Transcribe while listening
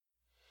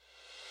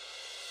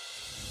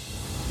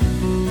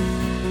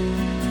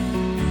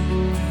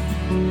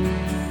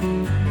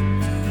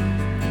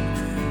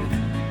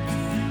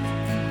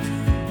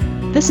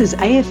This is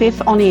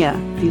AFF On Air,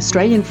 the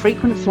Australian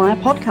Frequent Flyer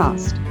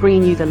podcast,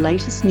 bringing you the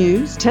latest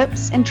news,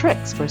 tips and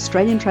tricks for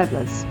Australian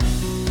travellers.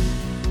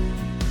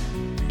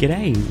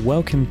 G'day,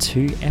 welcome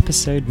to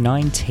episode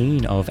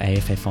 19 of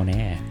AFF On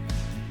Air.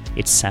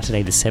 It's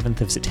Saturday the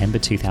 7th of September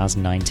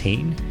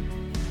 2019.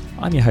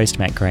 I'm your host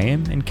Matt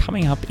Graham, and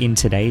coming up in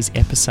today's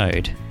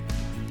episode,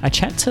 I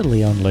chat to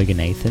Leon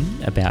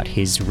Loganathan about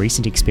his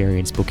recent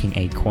experience booking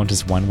a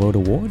Qantas One World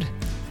Award,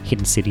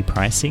 hidden city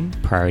pricing,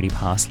 priority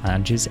pass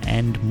lounges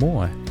and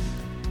more.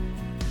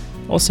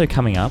 Also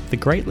coming up, the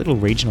great little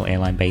regional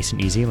airline based in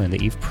New Zealand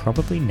that you've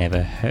probably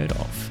never heard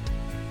of.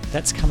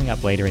 That's coming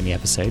up later in the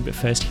episode, but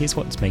first here's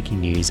what's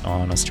making news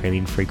on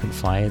Australian Frequent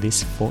Flyer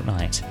this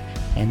fortnight.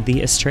 And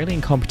the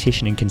Australian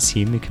Competition and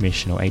Consumer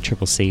Commission, or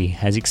ACCC,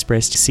 has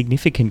expressed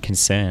significant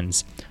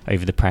concerns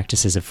over the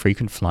practices of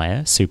frequent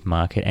flyer,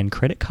 supermarket and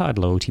credit card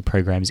loyalty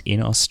programs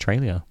in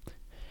Australia.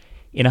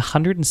 In a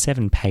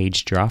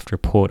 107-page draft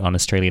report on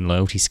Australian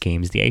loyalty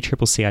schemes, the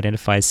ACCC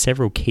identifies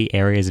several key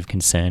areas of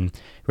concern,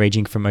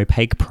 ranging from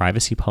opaque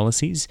privacy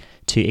policies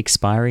to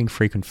expiring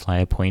frequent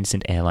flyer points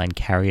and airline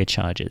carrier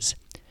charges.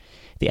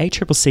 The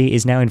ACCC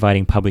is now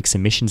inviting public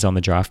submissions on the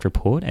draft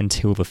report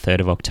until the 3rd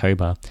of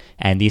October,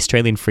 and the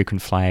Australian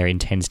Frequent Flyer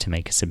intends to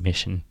make a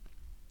submission.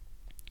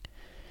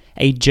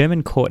 A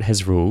German court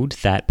has ruled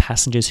that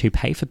passengers who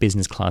pay for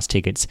business class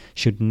tickets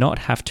should not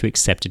have to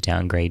accept a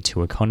downgrade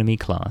to economy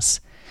class.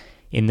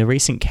 In the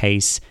recent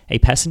case, a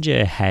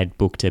passenger had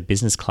booked a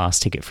business class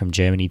ticket from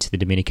Germany to the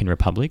Dominican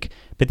Republic,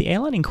 but the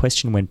airline in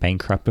question went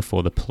bankrupt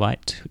before the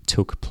flight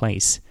took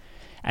place.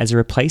 As a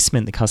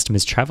replacement, the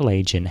customer's travel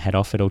agent had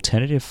offered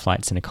alternative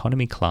flights in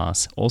economy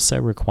class,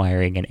 also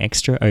requiring an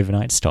extra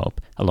overnight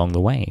stop along the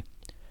way.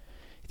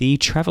 The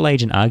travel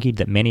agent argued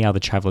that many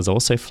other travellers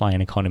also fly in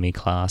economy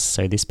class,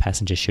 so this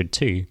passenger should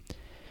too.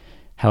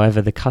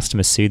 However, the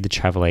customer sued the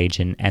travel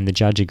agent, and the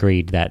judge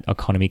agreed that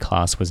economy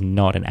class was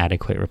not an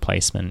adequate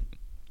replacement.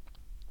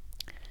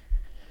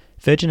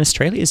 Virgin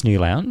Australia's new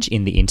lounge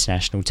in the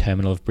International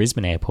Terminal of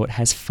Brisbane Airport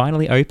has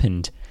finally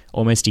opened,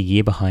 almost a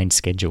year behind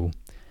schedule.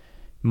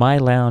 My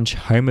Lounge,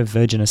 home of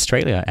Virgin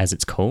Australia as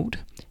it's called,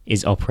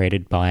 is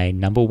operated by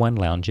Number One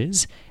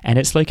Lounges, and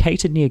it's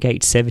located near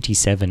Gate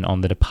 77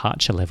 on the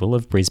departure level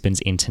of Brisbane's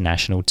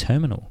International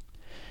Terminal.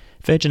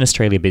 Virgin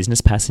Australia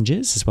business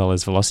passengers, as well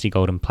as Velocity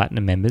Gold and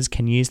Platinum members,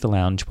 can use the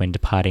lounge when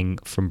departing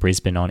from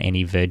Brisbane on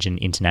any Virgin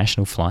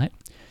International flight.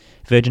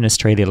 Virgin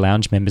Australia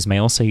lounge members may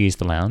also use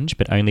the lounge,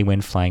 but only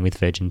when flying with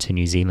Virgin to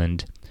New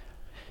Zealand.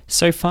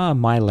 So far,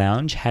 My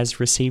Lounge has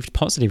received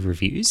positive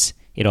reviews.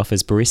 It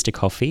offers barista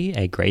coffee,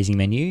 a grazing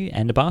menu,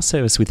 and a bar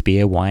service with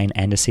beer, wine,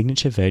 and a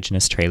signature Virgin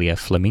Australia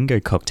Flamingo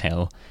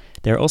cocktail.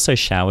 There are also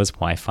showers,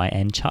 Wi-Fi,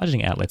 and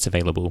charging outlets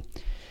available.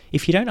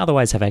 If you don't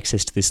otherwise have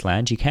access to this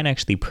lounge, you can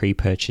actually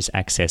pre-purchase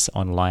access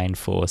online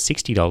for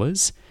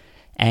 $60.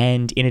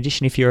 And in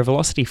addition, if you're a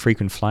Velocity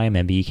Frequent Flyer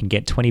member, you can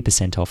get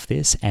 20% off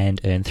this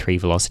and earn 3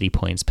 Velocity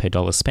points per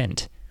dollar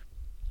spent.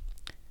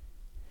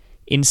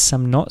 In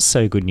some not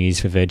so good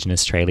news for Virgin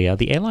Australia,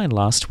 the airline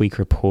last week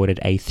reported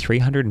a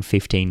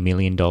 $315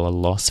 million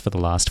loss for the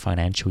last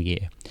financial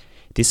year.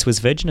 This was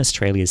Virgin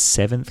Australia's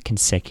 7th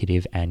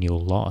consecutive annual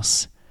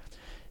loss.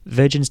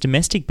 Virgin's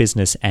domestic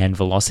business and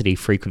Velocity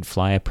Frequent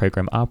Flyer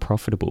program are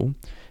profitable,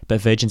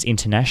 but Virgin's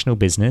international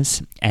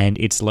business and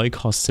its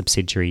low-cost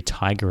subsidiary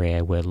Tiger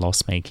Air were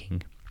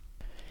loss-making.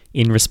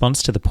 In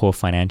response to the poor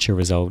financial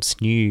results,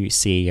 new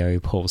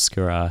CEO Paul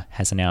Scurra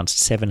has announced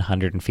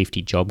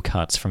 750 job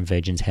cuts from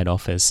Virgin's head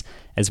office,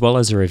 as well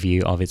as a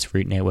review of its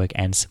route network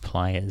and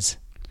suppliers.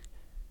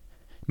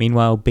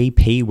 Meanwhile,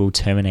 BP will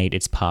terminate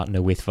its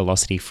partner with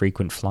Velocity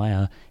Frequent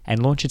Flyer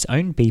and launch its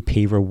own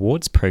BP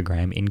Rewards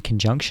program in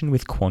conjunction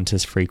with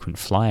Qantas Frequent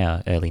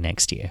Flyer early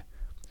next year.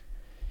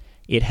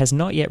 It has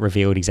not yet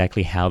revealed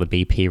exactly how the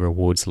BP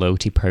Rewards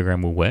loyalty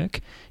program will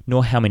work,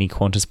 nor how many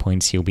Qantas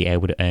points you'll be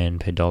able to earn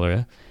per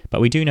dollar,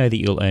 but we do know that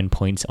you'll earn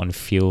points on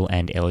fuel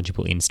and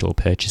eligible in-store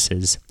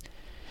purchases.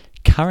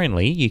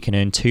 Currently, you can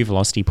earn 2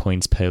 Velocity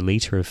points per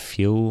litre of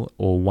fuel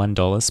or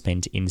 $1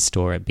 spent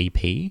in-store at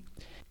BP.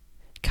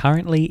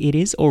 Currently, it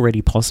is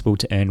already possible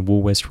to earn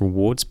Woolworths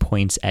Rewards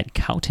points at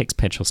Caltex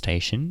petrol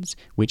stations,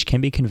 which can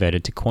be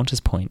converted to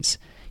Qantas points.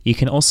 You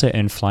can also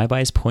earn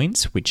Flybuys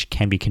points, which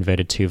can be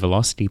converted to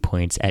Velocity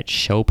points at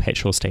Shell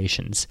petrol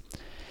stations.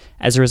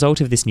 As a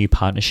result of this new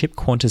partnership,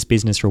 Qantas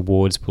Business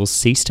Rewards will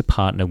cease to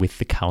partner with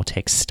the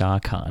Caltex Star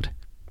Card.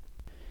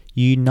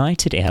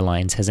 United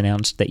Airlines has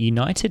announced that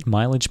United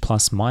Mileage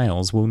Plus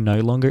miles will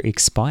no longer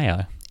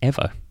expire,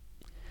 ever.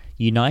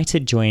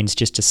 United joins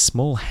just a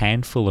small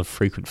handful of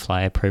frequent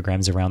flyer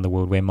programs around the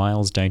world where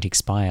miles don't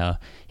expire,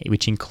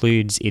 which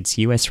includes its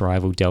US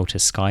rival Delta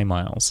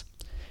SkyMiles.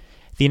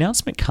 The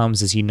announcement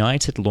comes as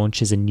United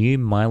launches a new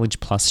Mileage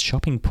Plus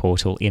shopping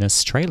portal in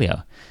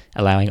Australia,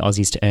 allowing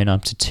Aussies to earn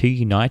up to 2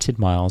 United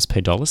miles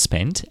per dollar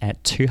spent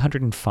at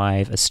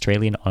 205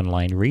 Australian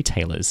online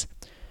retailers.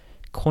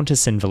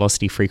 Qantas and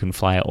Velocity Frequent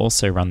Flyer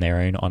also run their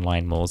own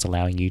online malls,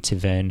 allowing you to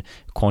earn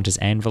Qantas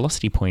and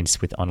Velocity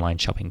points with online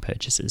shopping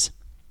purchases.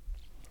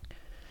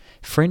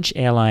 French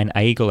airline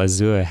Aigle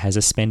Azur has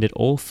suspended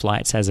all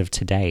flights as of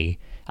today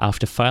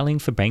after filing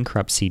for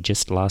bankruptcy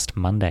just last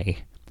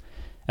Monday.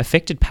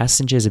 Affected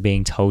passengers are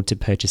being told to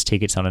purchase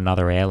tickets on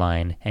another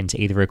airline and to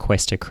either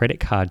request a credit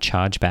card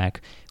chargeback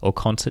or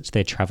contact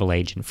their travel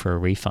agent for a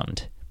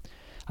refund.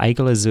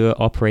 Aigle Azur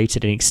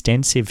operated an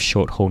extensive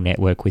short-haul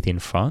network within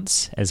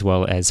France, as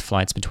well as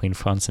flights between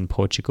France and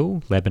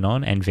Portugal,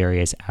 Lebanon, and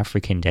various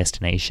African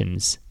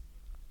destinations.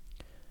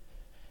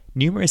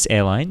 Numerous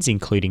airlines,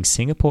 including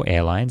Singapore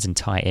Airlines and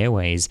Thai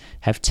Airways,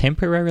 have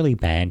temporarily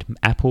banned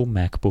Apple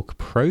MacBook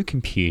Pro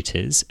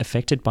computers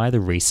affected by the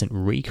recent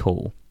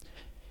recall.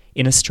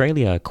 In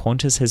Australia,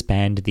 Qantas has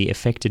banned the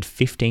affected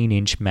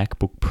 15-inch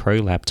MacBook Pro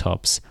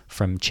laptops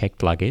from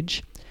checked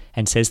luggage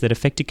and says that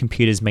affected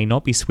computers may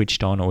not be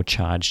switched on or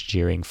charged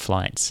during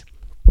flights.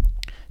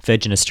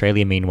 Virgin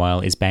Australia, meanwhile,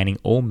 is banning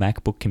all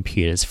MacBook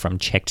computers from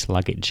checked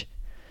luggage.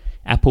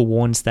 Apple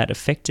warns that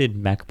affected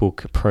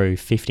MacBook Pro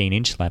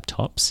 15-inch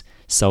laptops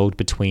sold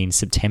between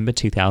September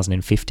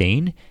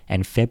 2015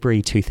 and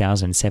February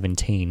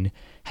 2017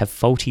 have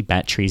faulty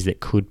batteries that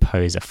could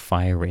pose a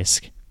fire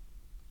risk.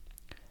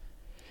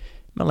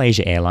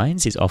 Malaysia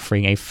Airlines is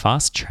offering a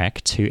fast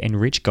track to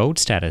Enrich Gold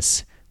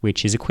status,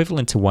 which is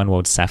equivalent to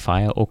Oneworld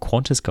Sapphire or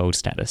Qantas Gold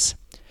status.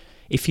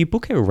 If you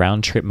book a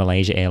round-trip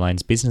Malaysia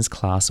Airlines business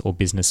class or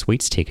business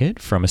suites ticket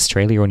from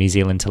Australia or New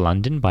Zealand to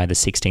London by the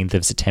 16th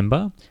of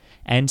September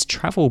and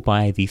travel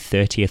by the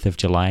 30th of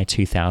July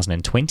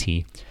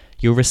 2020,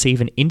 you'll receive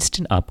an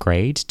instant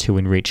upgrade to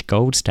Enrich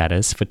Gold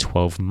status for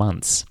 12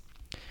 months.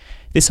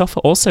 This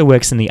offer also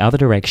works in the other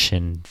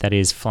direction, that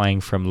is,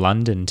 flying from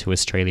London to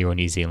Australia or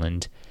New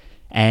Zealand.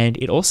 And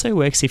it also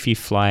works if you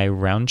fly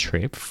round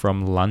trip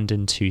from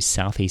London to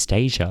Southeast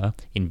Asia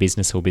in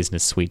business or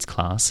business suites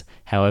class.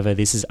 However,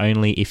 this is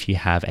only if you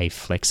have a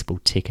flexible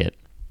ticket.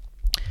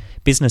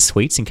 Business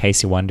suites, in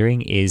case you're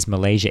wondering, is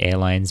Malaysia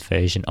Airlines'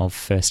 version of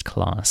first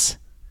class.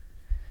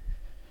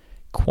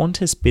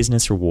 Qantas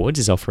Business Rewards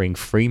is offering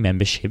free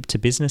membership to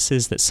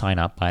businesses that sign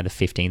up by the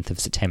 15th of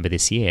September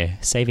this year,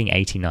 saving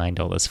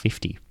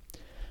 $89.50.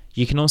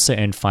 You can also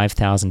earn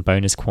 5,000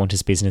 bonus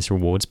Qantas Business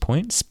Rewards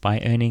points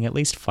by earning at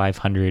least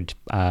 500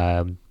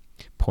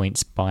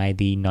 points by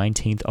the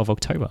 19th of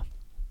October.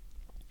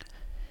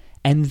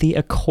 And the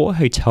Accor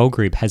Hotel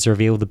Group has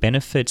revealed the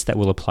benefits that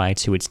will apply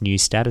to its new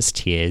status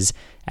tiers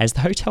as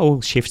the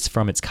hotel shifts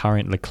from its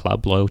current Le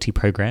Club loyalty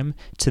program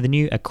to the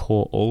new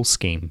Accor All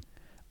scheme.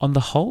 On the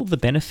whole, the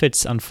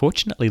benefits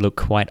unfortunately look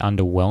quite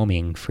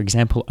underwhelming. For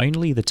example,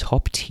 only the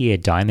top-tier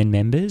Diamond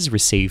members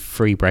receive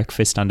free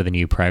breakfast under the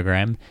new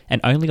program,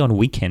 and only on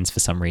weekends for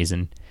some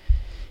reason.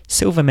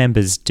 Silver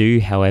members do,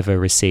 however,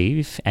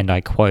 receive, and I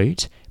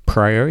quote,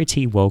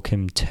 priority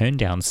welcome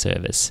turn-down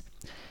service.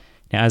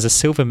 Now, as a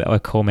Silver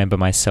Accor member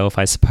myself,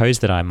 I suppose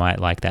that I might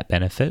like that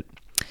benefit,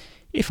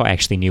 if I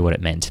actually knew what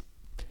it meant.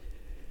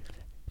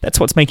 That's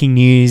what's making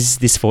news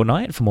this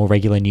fortnight. For more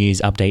regular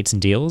news, updates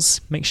and deals,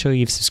 make sure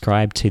you've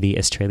subscribed to the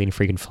Australian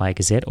Frequent Flyer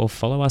Gazette or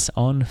follow us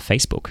on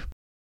Facebook.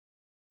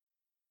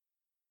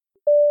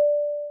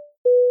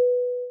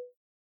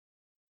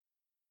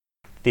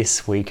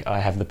 This week I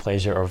have the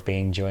pleasure of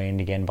being joined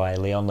again by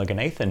Leon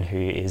Loganathan, who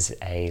is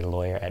a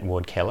lawyer at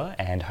Ward Keller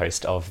and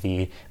host of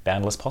the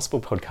Boundless Possible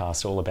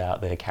podcast, all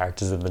about the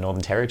characters of the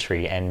Northern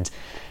Territory. And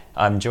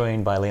I'm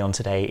joined by Leon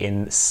today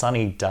in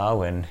sunny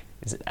Darwin.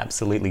 It's an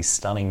absolutely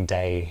stunning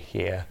day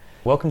here.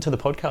 Welcome to the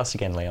podcast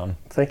again, Leon.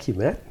 Thank you,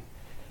 Matt.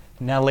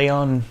 Now,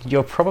 Leon,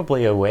 you're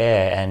probably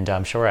aware, and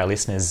I'm sure our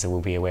listeners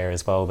will be aware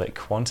as well, that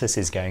Qantas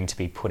is going to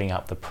be putting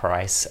up the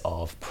price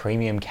of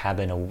premium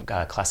cabin or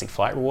classic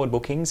flight reward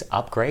bookings,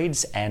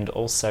 upgrades, and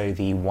also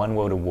the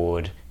Oneworld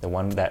Award,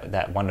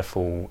 that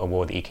wonderful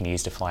award that you can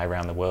use to fly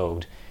around the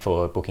world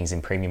for bookings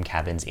in premium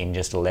cabins in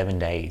just 11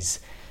 days.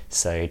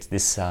 So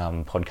this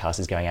podcast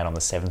is going out on the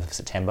 7th of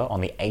September.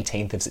 On the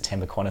 18th of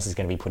September, Qantas is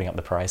going to be putting up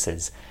the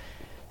prices.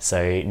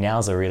 So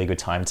now's a really good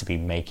time to be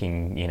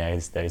making,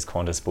 those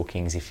Qantas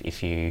bookings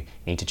if you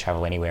need to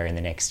travel anywhere in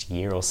the next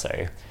year or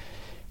so.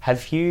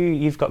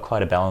 You've got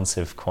quite a balance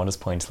of Qantas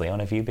points,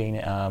 Leon. Have you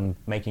been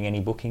making any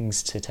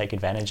bookings to take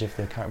advantage of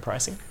the current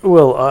pricing?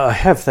 Well, I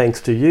have,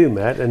 thanks to you,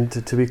 Matt. And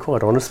to be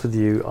quite honest with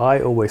you, I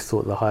always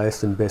thought the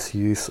highest and best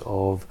use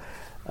of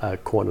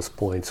Qantas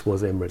points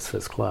was Emirates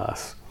First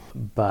Class.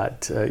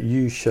 But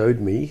you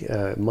showed me,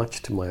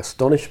 much to my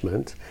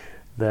astonishment,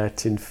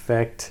 that in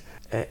fact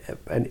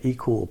an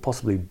equal or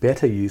possibly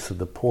better use of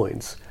the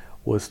points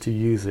was to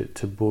use it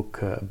to book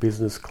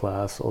business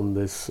class on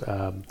this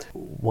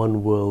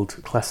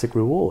Oneworld Classic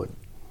Reward.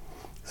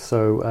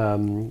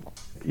 So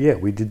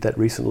we did that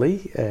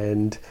recently,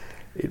 and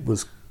it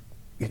was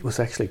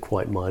actually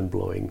quite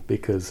mind-blowing,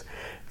 because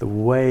the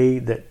way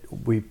that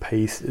we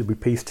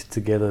pieced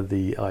together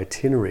the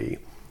itinerary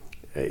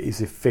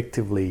is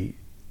effectively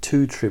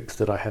 2 trips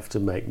that I have to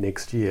make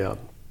next year,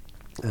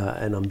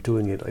 and I'm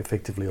doing it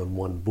effectively on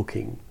one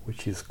booking,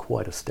 which is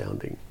quite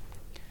astounding.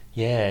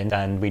 Yeah,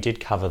 and we did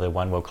cover the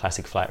One World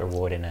Classic Flight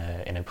Reward in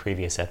a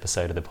previous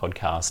episode of the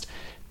podcast,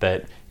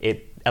 but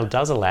it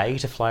does allow you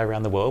to fly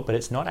around the world, but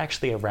it's not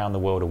actually a round the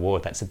world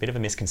award. That's a bit of a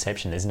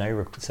misconception.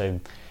 So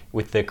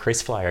with the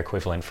KrisFlyer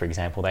equivalent, for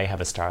example, they have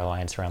a Star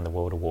Alliance Around the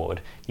World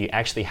award. You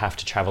actually have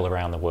to travel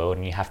around the world,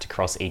 and you have to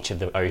cross each of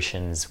the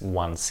oceans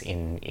once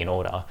in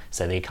order,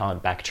 so that you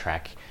can't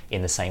backtrack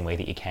in the same way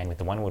that you can with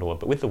the One World Award.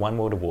 But with the One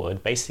World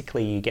Award,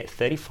 basically you get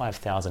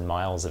 35,000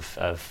 miles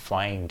of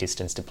flying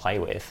distance to play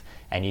with,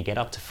 and you get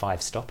up to 5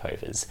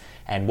 stopovers.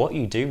 And what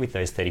you do with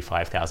those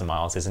 35,000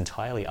 miles is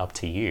entirely up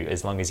to you,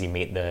 as long as you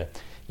meet the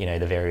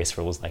various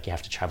rules, like you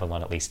have to travel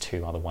on at least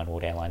 2 other One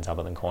World airlines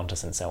other than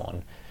Qantas and so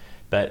on.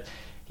 But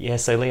yeah,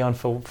 so Leon,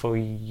 for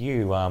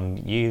you,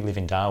 you live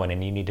in Darwin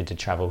and you needed to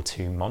travel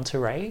to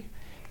Monterey,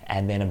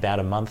 and then about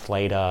a month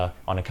later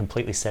on a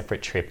completely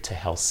separate trip to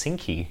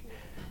Helsinki.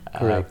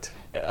 Correct.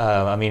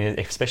 I mean,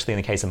 especially in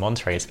the case of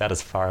Monterey, it's about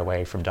as far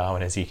away from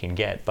Darwin as you can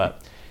get,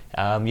 but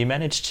you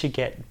managed to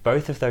get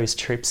both of those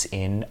trips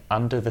in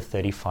under the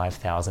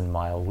 35,000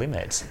 mile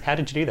limit. How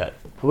did you do that?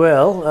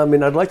 Well, I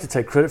mean, I'd like to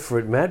take credit for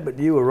it, Matt, but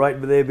you were right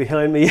there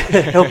behind me,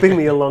 helping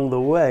me along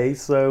the way.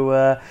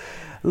 So,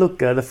 look,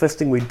 the first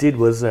thing we did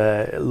was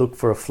look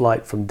for a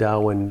flight from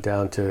Darwin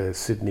down to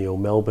Sydney or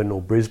Melbourne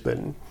or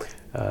Brisbane.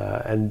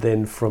 And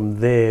then from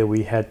there,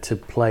 we had to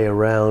play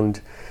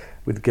around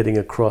with getting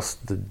across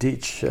the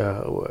ditch,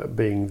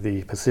 being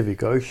the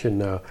Pacific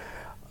Ocean.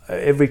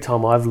 Every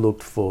time I've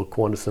looked for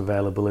Qantas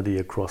availability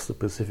across the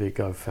Pacific,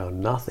 I've found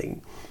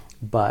nothing.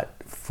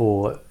 But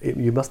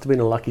you must have been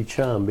a lucky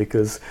charm,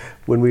 because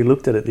when we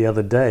looked at it the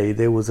other day,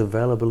 there was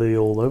availability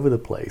all over the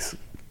place.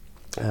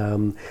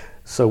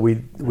 So we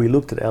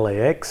looked at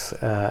LAX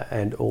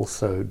and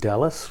also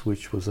Dallas,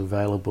 which was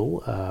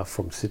available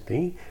from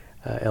Sydney,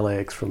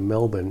 LAX from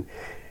Melbourne.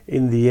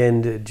 In the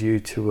end, due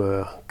to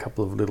a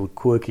couple of little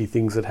quirky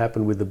things that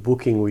happened with the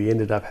booking, we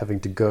ended up having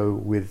to go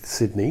with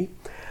Sydney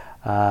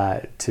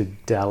to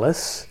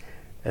Dallas,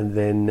 and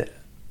then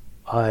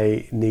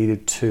I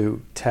needed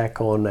to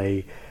tack on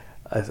a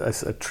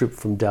trip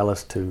from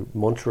Dallas to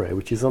Monterey,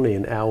 which is only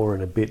an hour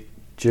and a bit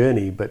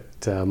journey, but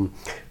I'm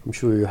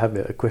sure you have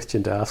a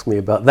question to ask me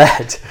about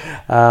that.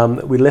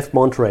 We left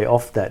Monterey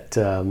off that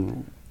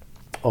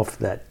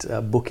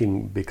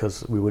booking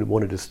because we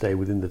wanted to stay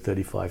within the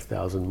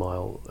 35,000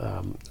 mile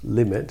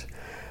limit.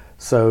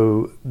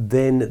 So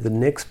then the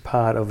next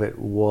part of it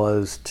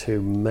was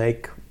to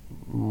make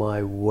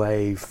my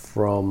way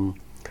from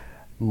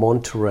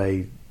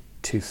Monterey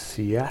to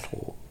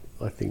Seattle,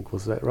 I think.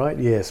 Was that right?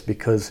 Yes,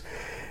 because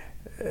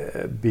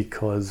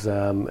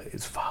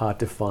it's hard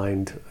to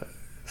find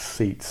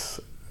seats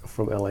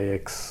from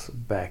LAX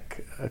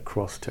back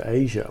across to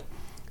Asia.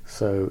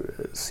 So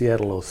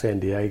Seattle or San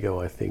Diego,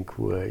 I think,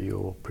 were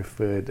your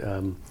preferred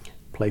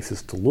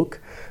places to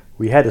look.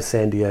 We had a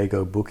San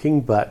Diego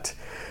booking, but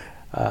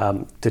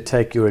to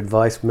take your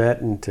advice,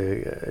 Matt, and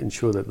to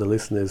ensure that the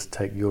listeners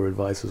take your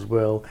advice as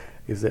well,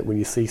 is that when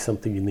you see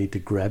something, you need to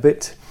grab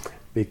it,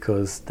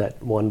 because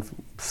that one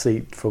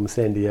seat from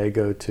San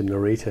Diego to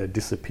Narita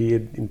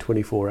disappeared in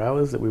 24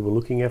 hours that we were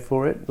looking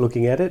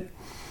at it.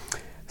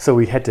 So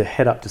we had to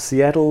head up to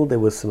Seattle. There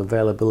was some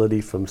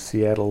availability from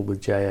Seattle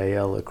with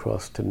JAL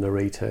across to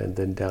Narita and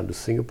then down to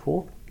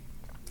Singapore.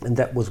 And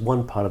that was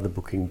one part of the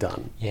booking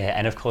done. Yeah,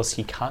 and of course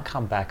you can't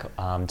come back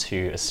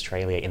to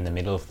Australia in the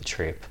middle of the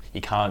trip. You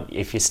can't,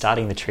 if you're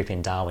starting the trip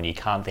in Darwin, you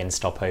can't then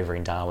stop over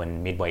in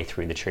Darwin midway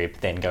through the trip,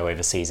 then go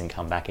overseas and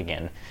come back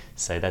again.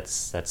 So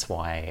that's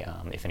why,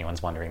 if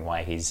anyone's wondering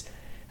why he's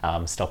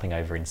stopping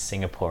over in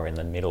Singapore in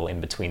the middle, in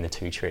between the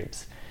two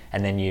trips.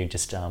 And then you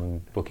just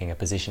booking a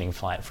positioning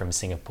flight from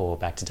Singapore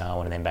back to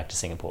Darwin and then back to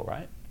Singapore,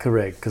 right?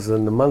 Correct, because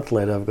then a month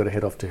later I've got to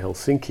head off to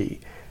Helsinki.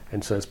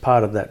 And so as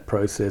part of that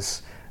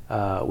process,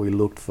 we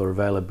looked for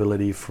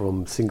availability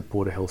from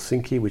Singapore to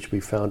Helsinki, which we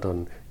found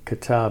on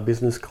Qatar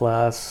business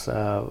class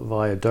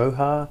via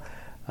Doha,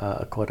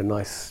 quite a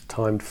nice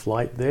timed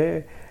flight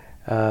there.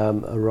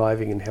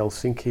 Arriving in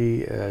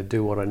Helsinki,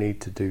 do what I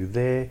need to do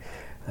there,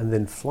 and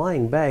then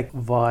flying back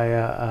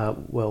via,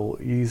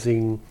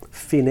 using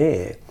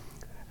Finnair.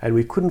 And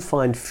we couldn't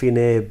find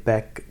Finnair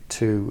back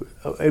to,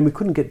 and we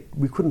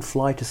couldn't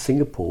fly to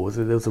Singapore.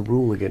 So there was a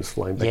rule against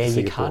flying back to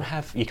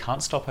Singapore. You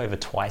can't stop over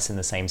twice in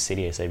the same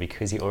city. So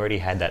because you already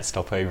had that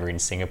stopover in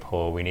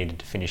Singapore, we needed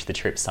to finish the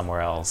trip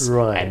somewhere else.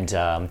 Right.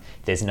 And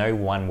there's no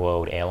One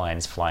World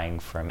airlines flying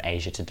from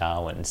Asia to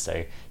Darwin.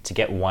 So to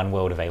get One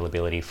World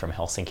availability from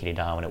Helsinki to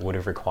Darwin, it would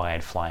have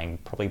required flying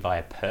probably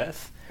via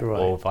Perth. Right.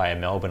 Or via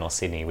Melbourne or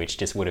Sydney, which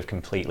just would have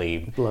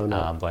completely blown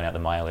out the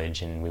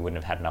mileage, and we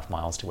wouldn't have had enough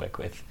miles to work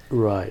with.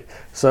 Right.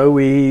 So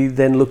we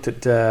then looked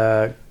at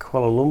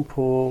Kuala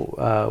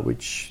Lumpur,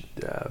 which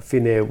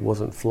Finnair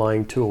wasn't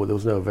flying to, or there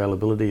was no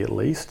availability at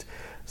least.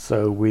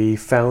 So we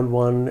found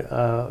one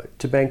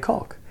to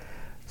Bangkok.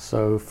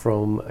 So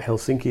from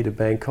Helsinki to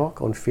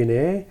Bangkok on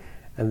Finnair,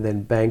 and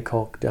then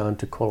Bangkok down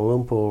to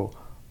Kuala Lumpur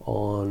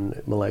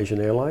on Malaysian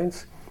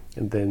Airlines,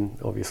 and then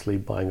obviously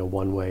buying a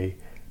one-way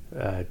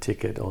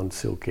ticket on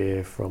Silk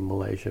Air from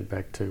Malaysia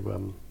back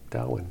to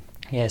Darwin.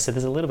 Yeah, so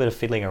there's a little bit of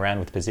fiddling around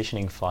with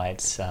positioning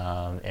flights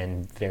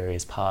in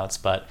various parts,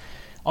 but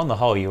on the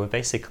whole, you were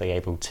basically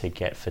able to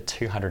get for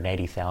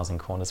 280,000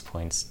 Qantas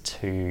points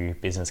 2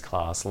 business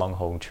class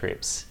long-haul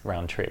trips,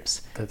 round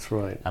trips. That's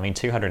right. I mean,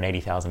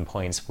 280,000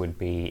 points would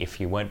be,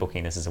 if you weren't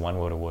booking this as a One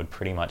World Award,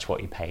 pretty much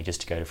what you pay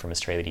just to go from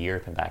Australia to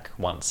Europe and back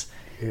once.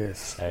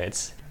 Yes. So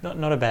it's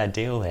not a bad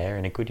deal there,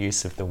 and a good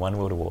use of the One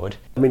World Award.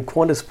 I mean,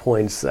 Qantas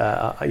points,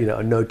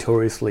 are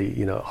notoriously,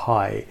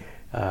 high.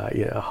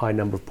 A high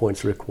number of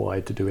points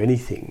required to do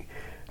anything.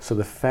 So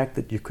the fact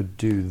that you could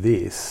do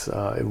this,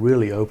 it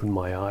really opened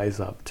my eyes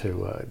up to,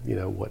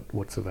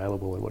 what's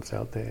available and what's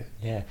out there.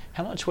 Yeah.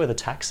 How much were the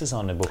taxes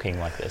on a booking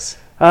like this?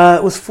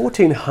 It was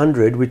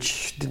 $1,400,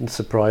 which didn't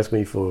surprise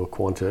me for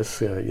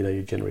Qantas.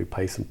 You generally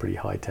pay some pretty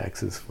high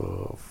taxes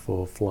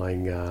for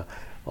flying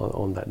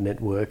on that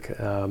network.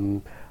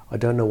 I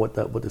don't know what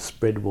the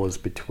spread was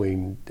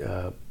between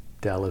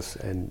Dallas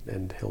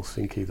and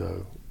Helsinki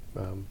though,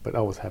 but I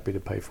was happy to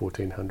pay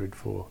 $1,400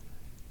 for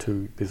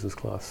 2 business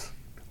class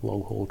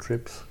long haul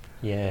trips.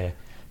 Yeah.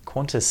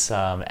 Qantas,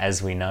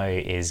 as we know,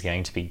 is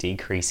going to be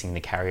decreasing the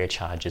carrier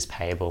charges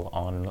payable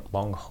on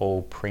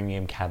long-haul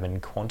premium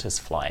cabin Qantas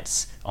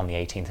flights on the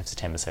 18th of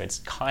September. So it's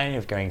kind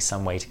of going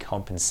some way to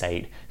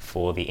compensate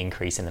for the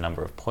increase in the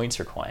number of points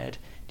required.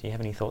 Do you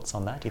have any thoughts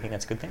on that? Do you think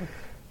that's a good thing?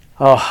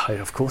 Oh,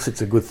 of course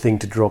it's a good thing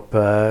to drop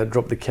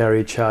the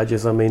carrier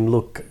charges. I mean,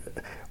 look,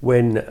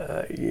 when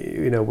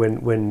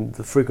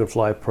the frequent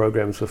flyer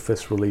programs were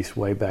first released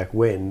way back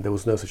when, there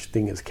was no such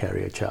thing as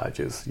carrier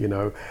charges.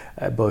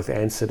 Both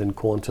Ansett and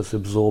Qantas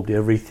absorbed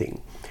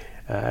everything.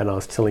 And I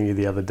was telling you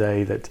the other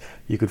day that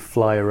you could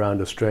fly around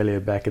Australia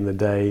back in the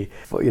day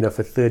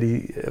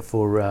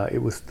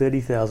it was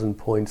 30,000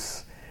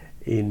 points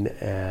in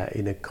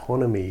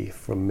economy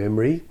from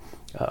memory,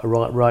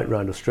 right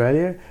around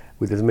Australia,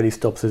 with as many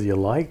stops as you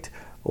liked,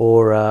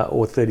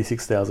 or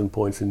 36,000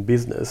 points in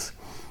business.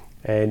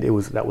 And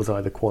that was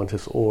either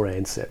Qantas or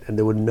Ansett, and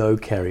there were no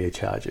carrier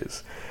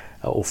charges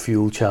or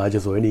fuel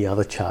charges or any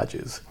other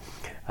charges,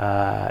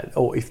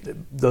 or if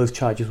those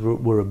charges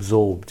were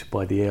absorbed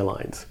by the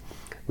airlines.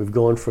 We've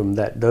gone from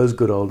those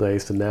good old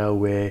days to now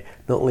where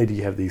not only do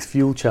you have these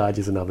fuel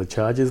charges and other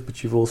charges,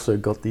 but you've also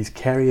got these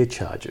carrier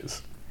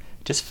charges.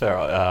 Just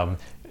for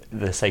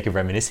the sake of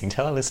reminiscing,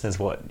 tell our listeners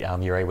what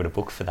you were able to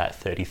book for that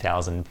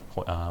 30,000.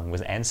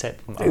 Was Ansett?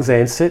 It was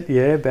Ansett,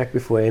 yeah, back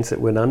before Ansett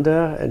went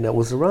under, and that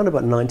was around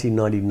about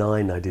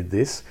 1999 I did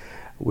this.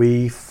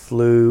 We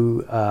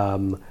flew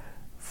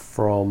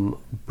from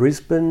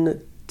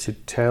Brisbane to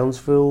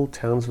Townsville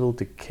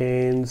to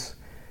Cairns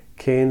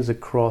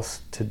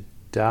across to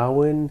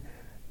Darwin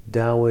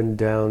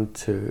down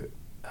to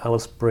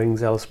Alice Springs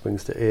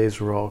to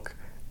Ayers Rock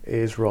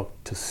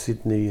to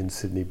Sydney, and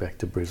Sydney back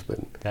to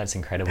Brisbane. That's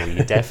incredible.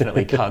 You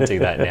definitely can't do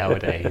that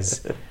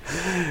nowadays.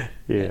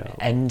 Yeah.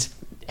 And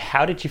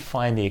how did you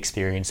find the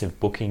experience of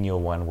booking your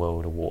One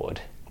World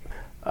Award?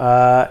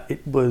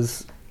 It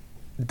was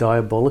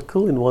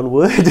diabolical, in one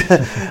word.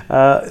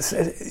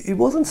 It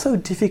wasn't so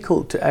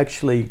difficult to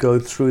actually go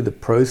through the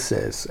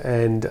process,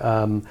 and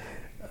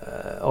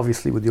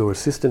obviously with your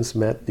assistance,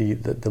 Matt,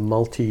 the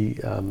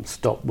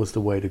multi-stop was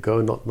the way to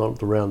go,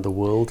 not around the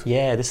world.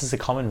 Yeah, this is a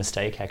common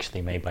mistake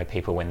actually made by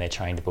people when they're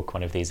trying to book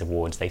one of these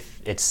awards.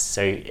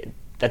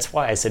 That's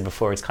why I said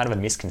before, it's kind of a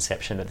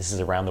misconception that this is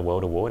a round the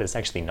world award. It's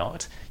actually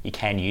not. You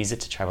can use it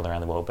to travel around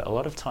the world, but a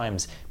lot of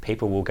times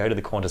people will go to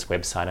the Qantas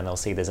website and they'll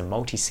see there's a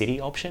multi-city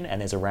option and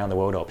there's a round the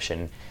world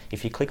option.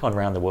 If you click on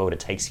round the world,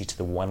 it takes you to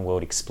the One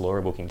World Explorer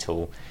booking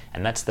tool,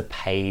 and that's the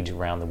paid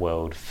round the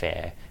world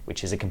fare,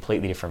 which is a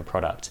completely different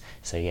product.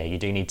 So yeah, you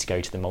do need to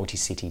go to the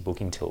multi-city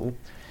booking tool.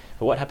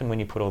 But what happened when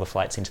you put all the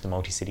flights into the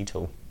multi-city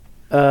tool?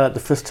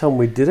 The first time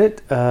we did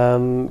it,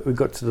 we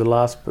got to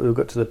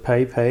the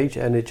pay page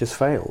and it just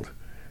failed.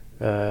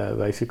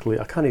 Basically,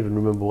 I can't even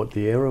remember what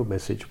the error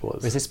message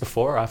was. Was this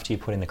before or after you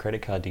put in the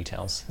credit card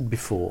details?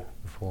 Before.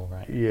 Before,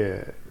 right.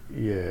 Yeah.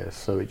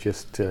 So it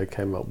just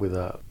came up with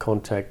a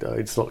contact.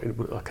 I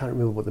can't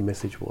remember what the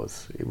message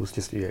was. It was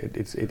just,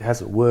 it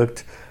hasn't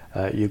worked.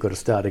 You've got to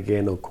start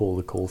again or call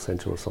the call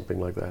centre or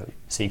something like that.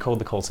 So you called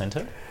the call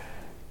centre?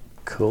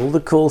 Called the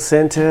call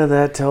centre,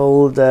 that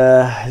old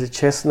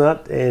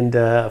chestnut, and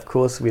of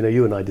course,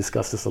 you and I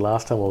discussed this the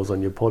last time I was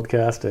on your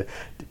podcast.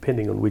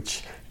 Depending on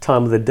which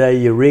time of the day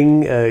you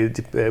ring,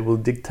 will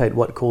dictate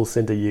what call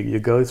centre you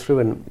go through.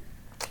 And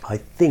I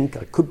think,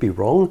 I could be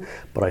wrong,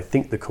 but I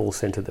think the call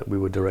centre that we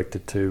were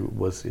directed to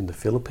was in the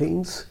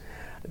Philippines.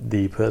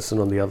 The person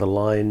on the other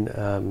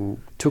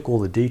line took all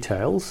the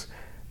details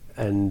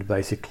and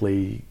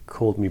basically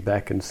called me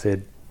back and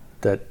said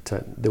that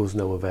there was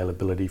no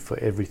availability for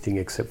everything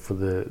except for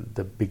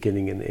the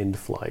beginning and end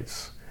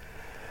flights.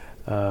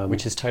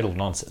 Which is total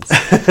nonsense.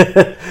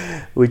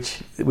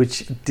 which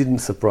didn't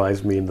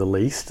surprise me in the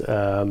least.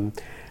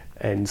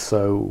 And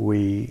so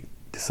we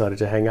decided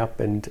to hang up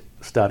and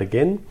start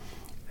again.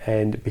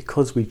 And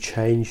because we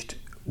changed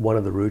one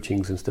of the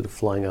routings, instead of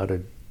flying out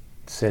of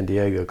San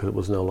Diego because it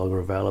was no longer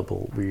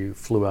available, we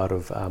flew out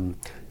of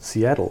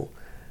Seattle,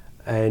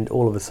 and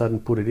all of a sudden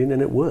put it in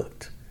and it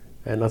worked.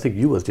 And I think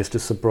you was just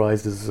as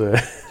surprised as...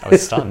 I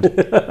was stunned.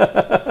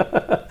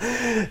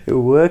 It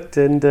worked,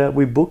 and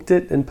we booked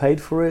it and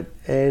paid for it,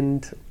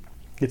 and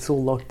it's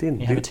all locked in.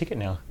 You have a ticket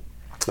now.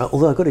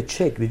 Although I got to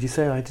check. Did you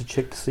say I had to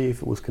check to see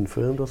if it was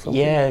confirmed or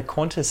something? Yeah,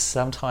 Qantas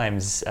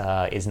sometimes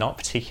is not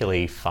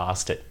particularly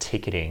fast at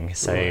ticketing,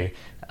 so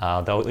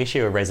Right. They'll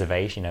issue a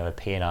reservation, a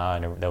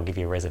PNR, and they'll give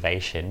you a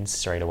reservation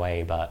straight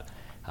away, but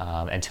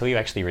until you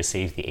actually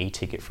receive the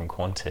e-ticket from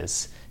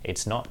Qantas,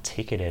 it's not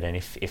ticketed, and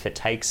if it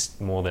takes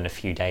more than a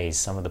few days,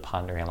 some of the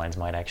partner airlines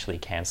might actually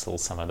cancel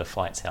some of the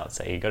flights out,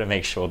 so you've got to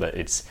make sure that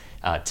it's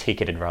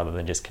ticketed rather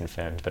than just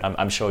confirmed, but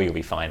I'm sure you'll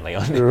be fine,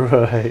 Leon.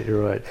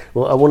 Right.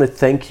 Well, I want to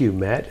thank you,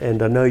 Matt,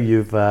 and I know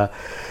you've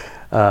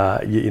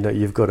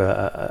you've got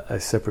a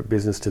separate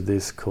business to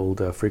this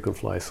called Frequent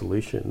Flyer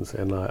Solutions,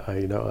 and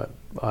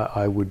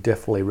I would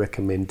definitely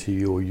recommend to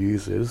your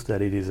users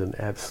that it is an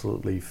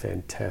absolutely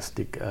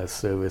fantastic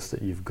service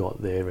that you've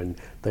got there, and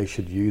they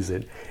should use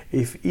it.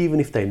 Even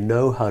if they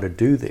know how to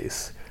do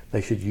this, they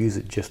should use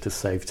it just to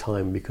save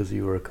time, because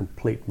you are a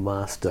complete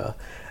master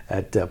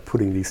at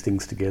putting these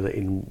things together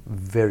in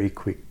very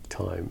quick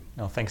time.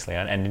 Oh, thanks,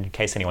 Leon. And in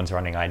case anyone's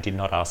wondering, I did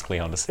not ask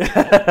Leon to say.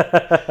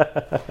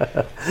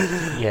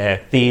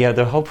 Yeah,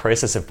 the whole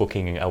process of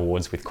booking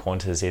awards with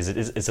Qantas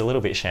is a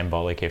little bit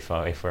shambolic,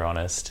 if we're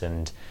honest.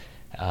 And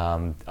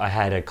I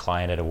had a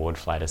client at Award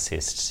Flight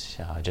Assist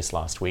just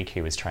last week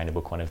who was trying to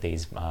book one of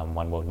these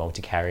One World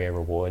Multi-Carrier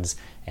awards,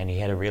 and he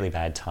had a really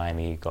bad time.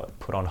 He got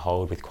put on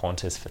hold with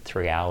Qantas for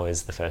 3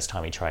 hours the first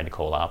time he tried to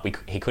call up.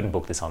 He couldn't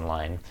book this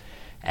online.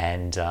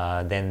 And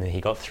then he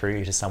got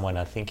through to someone,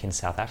 I think in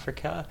South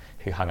Africa,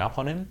 who hung up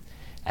on him.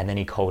 And then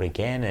he called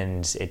again,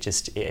 and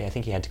I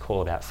think he had to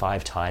call about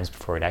 5 times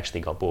before it actually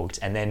got booked.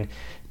 And then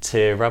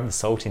to rub the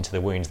salt into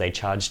the wounds, they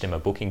charged him a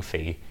booking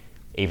fee,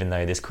 even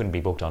though this couldn't be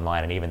booked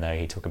online, and even though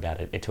it took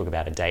about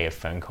a day of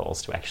phone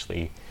calls to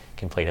actually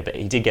complete it. But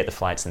he did get the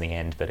flights in the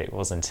end, but it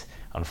wasn't,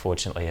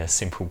 unfortunately, a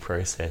simple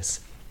process.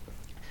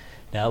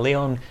 Now,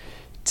 Leon,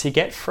 to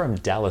get from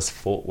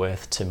Dallas-Fort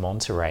Worth to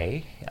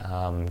Monterey,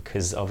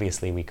 because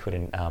obviously we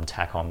couldn't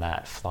tack on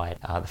that flight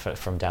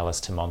from Dallas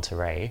to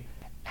Monterey,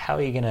 how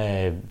are you going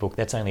to book?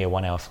 That's only a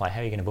 1 hour flight.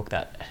 How are you going to book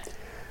that?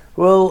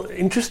 Well,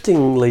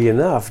 interestingly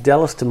enough,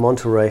 Dallas to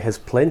Monterey has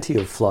plenty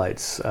of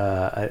flights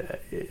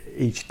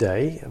each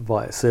day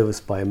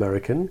serviced by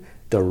American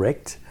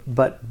direct,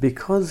 but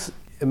because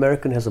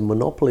American has a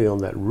monopoly on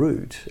that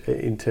route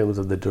in terms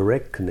of the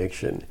direct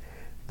connection,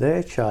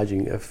 they're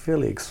charging a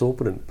fairly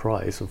exorbitant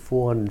price of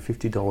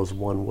 $450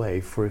 one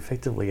way for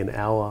effectively an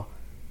hour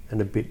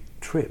and a bit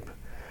trip.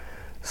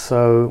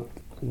 So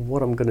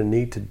what I'm going to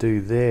need to do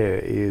there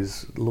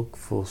is look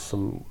for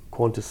some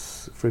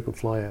Qantas frequent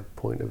flyer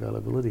point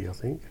availability, I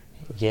think.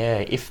 Yeah,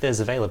 if there's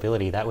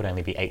availability, that would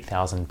only be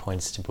 8,000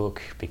 points to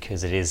book,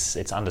 because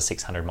it's under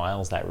 600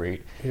 miles, that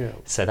route. Yeah.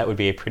 So that would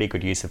be a pretty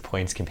good use of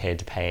points compared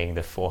to paying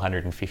the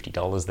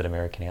 $450 that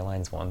American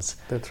Airlines wants.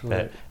 That's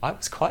right. But I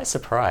was quite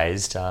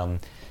surprised.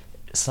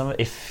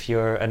 If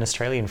you're an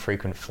Australian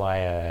frequent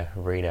flyer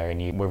reader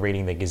and you were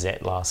reading the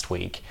Gazette last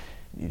week,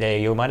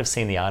 you might have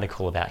seen the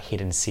article about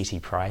hidden city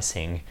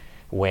pricing,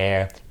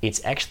 where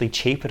it's actually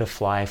cheaper to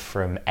fly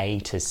from A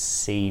to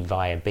C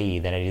via B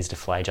than it is to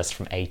fly just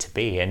from A to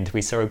B. And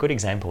we saw a good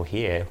example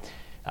here.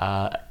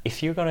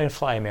 If you're going to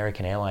fly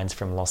American Airlines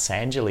from Los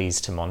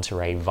Angeles to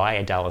Monterey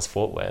via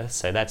Dallas-Fort Worth,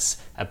 so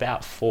that's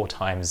about 4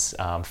 times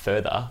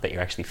further that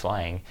you're actually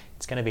flying,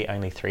 it's going to be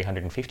only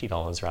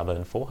 $350 rather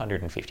than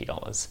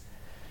 $450.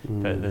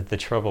 But the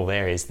trouble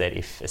there is that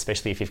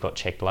especially if you've got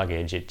checked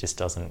luggage, it just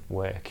doesn't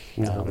work.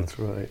 No, that's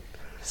right.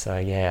 So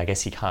yeah, I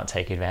guess you can't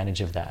take advantage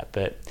of that.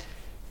 But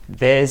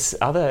this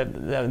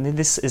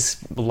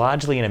is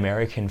largely an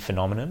American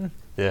phenomenon,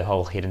 the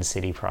whole hidden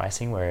city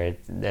pricing, where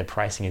their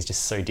pricing is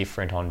just so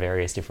different on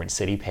various different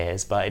city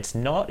pairs, but it's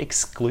not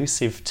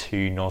exclusive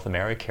to North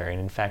America. And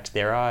in fact,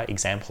 there are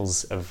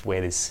examples of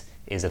where this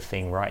is a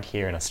thing right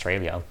here in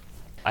Australia.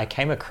 I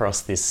came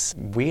across this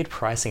weird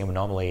pricing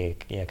anomaly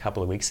a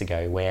couple of weeks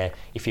ago, where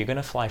if you're going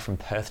to fly from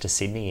Perth to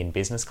Sydney in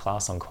business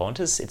class on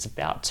Qantas, it's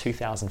about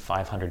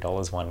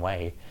 $2,500 one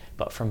way.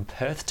 But from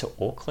Perth to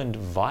Auckland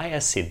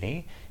via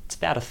Sydney, it's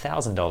about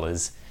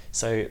 $1,000.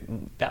 So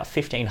about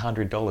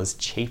 $1,500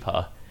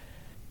 cheaper.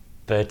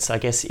 But I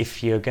guess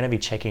if you're going to be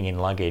checking in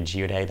luggage,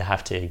 you'd either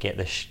have to get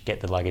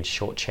the luggage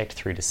short checked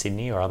through to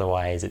Sydney, or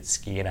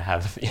otherwise you're going to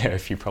have a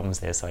few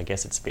problems there. So I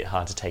guess it's a bit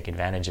hard to take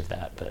advantage of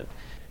that. But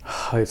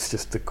it's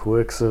just the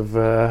quirks of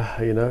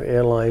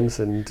airlines,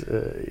 and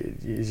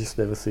it just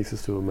never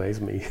ceases to amaze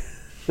me.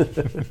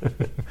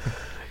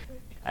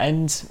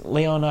 And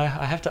Leon, I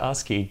have to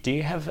ask you, do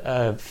you have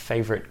a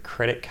favourite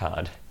credit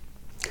card?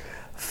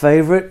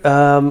 Favourite?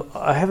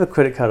 I have a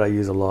credit card I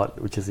use a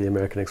lot, which is the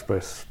American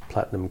Express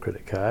Platinum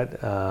credit card.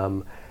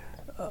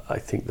 I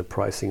think the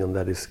pricing on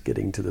that is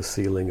getting to the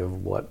ceiling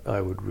of what I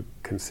would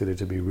consider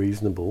to be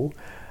reasonable.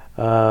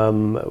 I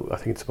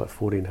think it's about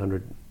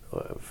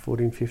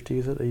 $1,450,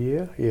 is it, a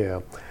year? Yeah.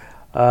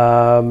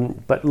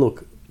 But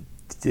look,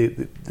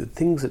 the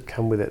things that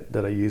come with it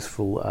that are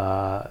useful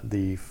are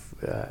the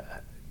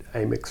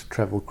Amex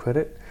Travel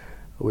Credit,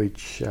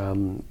 which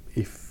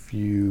if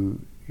you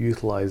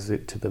utilise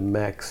it to the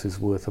max is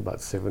worth about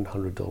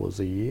 $700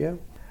 a year.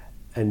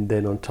 And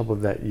then on top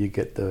of that, you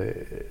get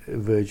the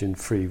Virgin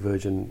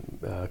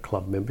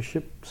Club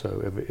membership.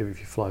 So if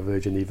you fly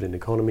Virgin, even in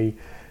economy,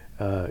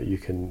 you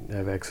can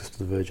have access to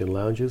the Virgin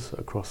lounges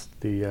across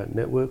the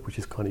network, which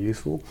is kind of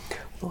useful.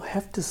 Well, I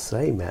have to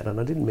say, Matt, and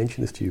I didn't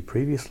mention this to you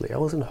previously, I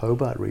was in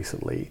Hobart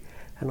recently,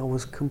 and I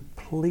was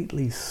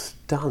completely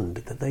stunned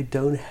that they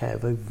don't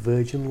have a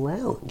Virgin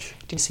lounge.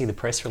 Did you see the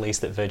press release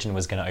that Virgin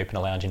was going to open a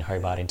lounge in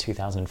Hobart in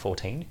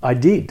 2014? I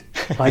did,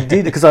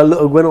 because I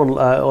went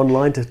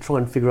online to try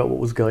and figure out what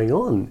was going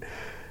on.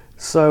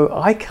 So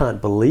I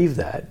can't believe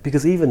that,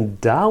 because even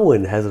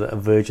Darwin has a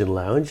Virgin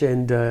lounge,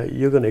 and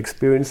you're going to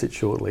experience it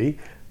shortly,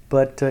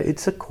 but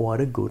it's quite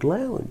a good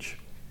lounge.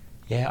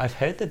 Yeah, I've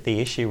heard that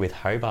the issue with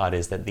Hobart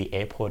is that the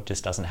airport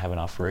just doesn't have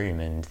enough room,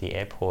 and the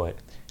airport,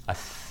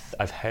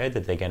 I've heard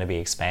that they're going to be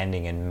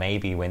expanding, and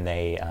maybe when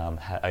they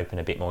open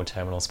a bit more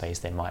terminal space,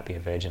 there might be a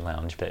Virgin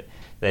lounge, but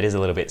that is a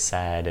little bit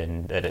sad,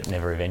 and that it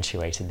never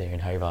eventuated there in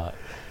Hobart.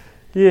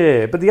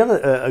 Yeah, but the other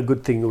a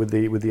good thing with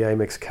the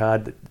Amex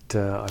card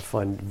that I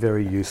find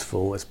very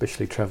useful,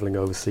 especially travelling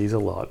overseas a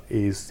lot,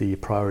 is the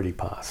Priority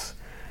Pass.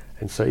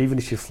 And so even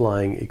if you're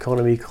flying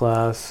economy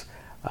class,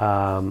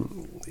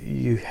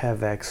 you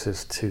have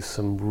access to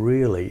some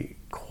really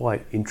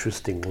quite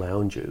interesting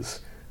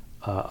lounges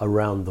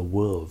around the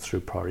world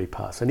through Priority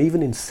Pass. And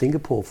even in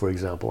Singapore, for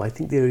example, I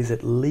think there is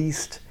at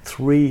least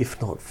 3,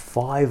 if not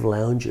 5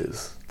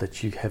 lounges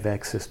that you have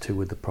access to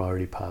with the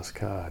Priority Pass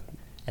card.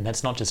 And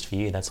that's not just for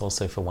you, that's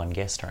also for one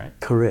guest, right?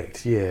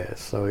 Correct, yeah.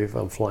 So if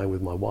I'm flying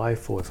with my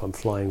wife, or if I'm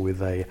flying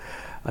with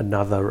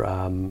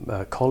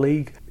another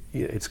colleague,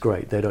 yeah, it's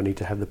great. They don't need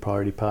to have the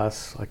Priority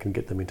Pass. I can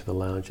get them into the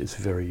lounge. It's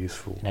very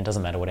useful. And it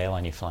doesn't matter what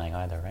airline you're flying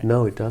either, right?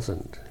 No, it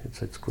doesn't.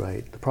 It's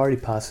great. The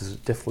Priority Pass is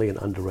definitely an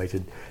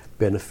underrated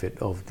benefit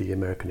of the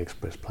American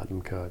Express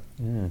Platinum card.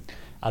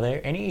 Are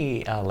there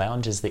any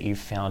lounges that you've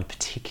found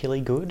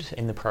particularly good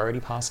in the Priority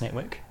Pass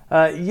network?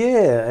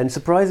 Yeah, and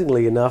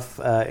surprisingly enough,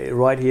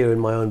 right here in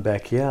my own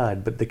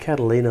backyard, but the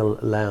Catalina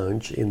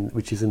Lounge,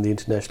 which is in the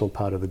international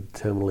part of the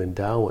terminal in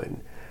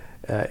Darwin,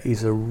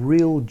 is a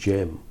real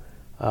gem.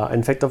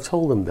 In fact, I've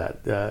told them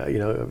that,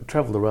 I've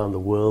travelled around the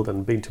world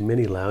and been to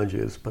many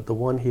lounges, but the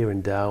one here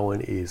in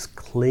Darwin is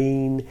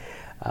clean.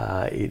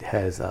 It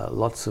has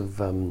lots of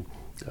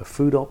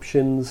food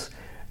options.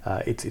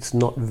 It's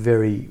not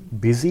very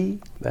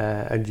busy,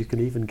 and you can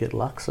even get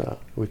laksa,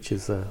 which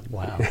is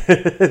wow,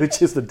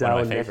 which is the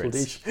Darwin national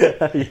dish.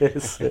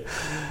 Yes.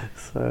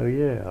 So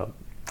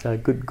yeah,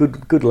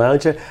 good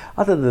lounge.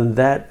 Other than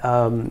that,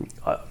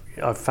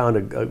 I found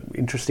an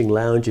interesting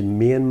lounge in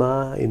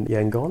Myanmar, in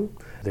Yangon.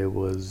 There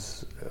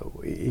was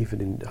even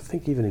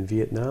in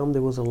Vietnam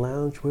there was a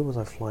lounge. Where was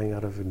I flying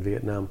out of in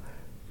Vietnam?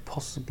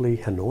 Possibly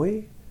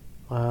Hanoi.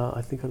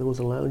 I think there was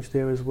a lounge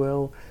there as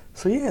well.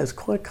 So yeah, it's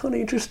quite kind of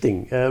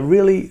interesting.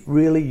 Really,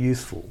 really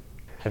useful.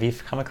 Have you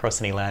come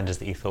across any lounges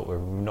that you thought were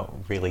not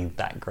really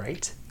that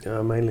great?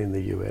 Mainly in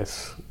the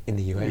US. In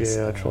the US?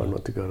 Yeah, I try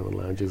not to go to the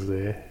lounges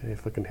there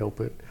if I can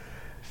help it.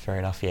 Fair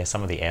enough. Yeah,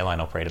 some of the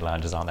airline-operated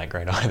lounges aren't that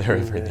great either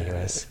over in the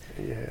US.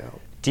 Yeah.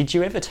 Did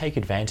you ever take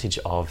advantage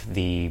of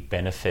the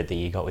benefit that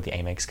you got with the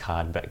Amex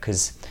card?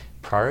 Because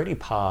Priority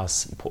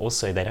Pass,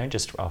 also, they don't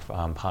just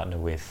partner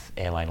with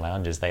airline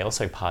lounges, they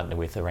also partner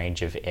with a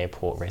range of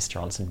airport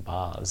restaurants and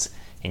bars,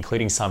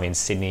 including some in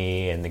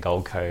Sydney and the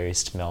Gold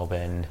Coast,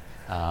 Melbourne.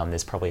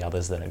 There's probably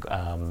others that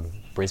are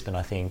Brisbane,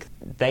 I think.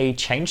 They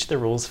changed the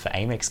rules for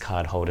Amex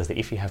card holders that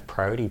if you have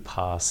Priority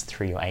Pass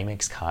through your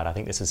Amex card, I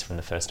think this is from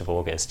the 1st of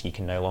August, you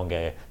can no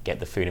longer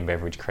get the food and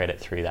beverage credit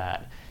through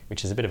that,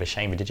 which is a bit of a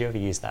shame. But did you ever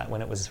use that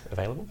when it was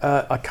available?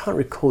 I can't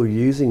recall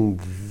using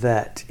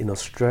that in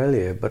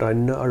Australia, but I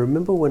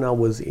remember when I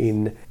was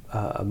in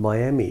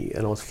Miami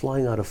and I was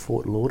flying out of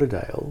Fort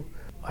Lauderdale,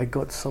 I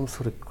got some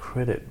sort of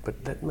credit,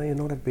 but that may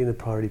not have been a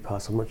Priority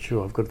Pass. I'm not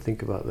sure. I've got to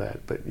think about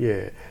that. But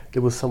yeah,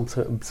 there was some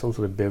sort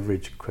of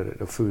beverage credit,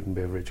 a food and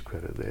beverage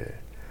credit there.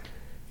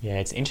 Yeah,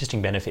 it's an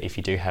interesting benefit if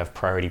you do have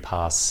Priority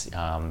Pass,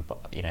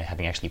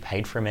 having actually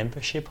paid for a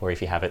membership, or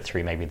if you have it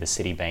through maybe the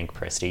Citibank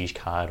Prestige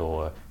card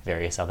or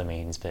various other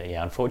means. But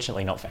yeah,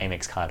 unfortunately not for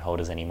Amex card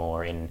holders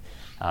anymore.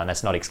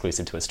 That's not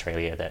exclusive to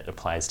Australia. That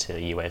applies to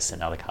the US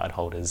and other card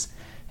holders.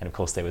 And of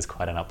course there was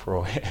quite an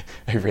uproar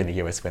over in the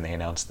US when they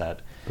announced that.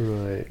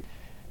 Right.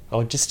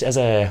 Well, just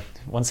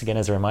once again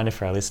as a reminder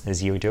for our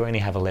listeners, you do only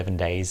have 11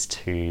 days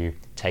to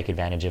take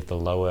advantage of the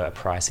lower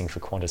pricing for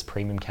Qantas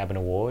Premium Cabin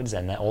Awards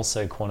and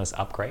also Qantas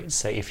Upgrades.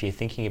 So if you're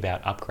thinking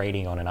about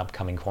upgrading on an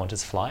upcoming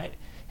Qantas flight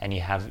and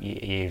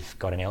you've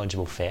got an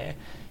eligible fare,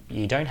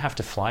 you don't have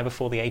to fly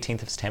before the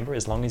 18th of September.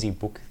 As long as you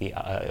book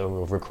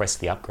or request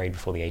the upgrade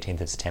before the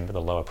 18th of September,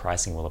 the lower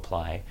pricing will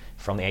apply.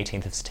 From the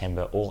 18th of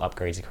September, all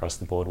upgrades across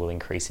the board will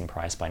increase in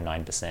price by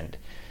 9%.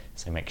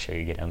 So make sure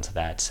you get onto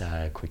that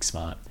quick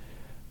smart.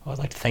 Well, I'd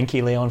like to thank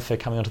you, Leon, for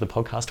coming onto the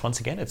podcast once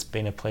again. It's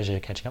been a pleasure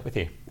catching up with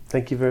you.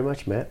 Thank you very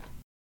much, Matt.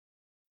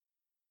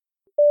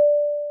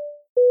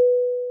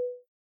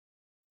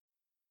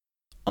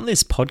 On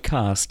this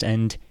podcast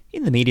and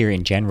in the media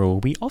in general,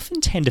 we often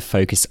tend to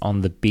focus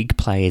on the big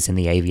players in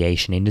the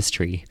aviation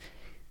industry.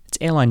 It's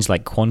airlines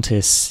like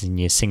Qantas and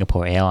your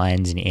Singapore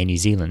Airlines and Air New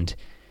Zealand.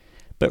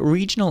 But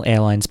regional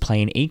airlines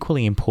play an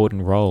equally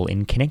important role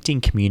in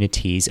connecting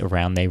communities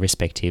around their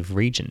respective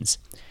regions.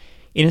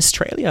 In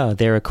Australia,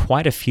 there are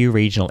quite a few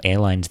regional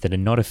airlines that are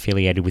not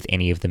affiliated with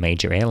any of the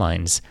major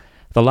airlines.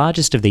 The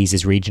largest of these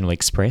is Regional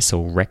Express,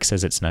 or Rex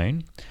as it's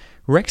known.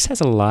 Rex has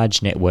a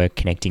large network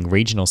connecting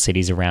regional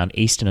cities around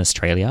eastern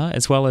Australia,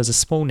 as well as a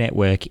small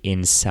network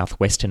in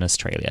southwestern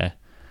Australia,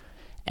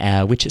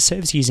 which it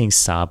serves using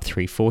Saab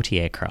 340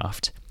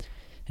 aircraft.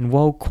 And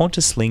while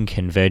QantasLink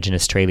and Virgin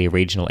Australia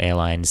regional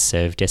airlines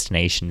serve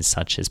destinations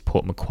such as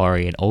Port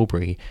Macquarie and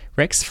Albury,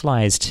 Rex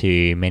flies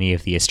to many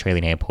of the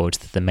Australian airports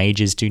that the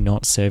majors do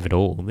not serve at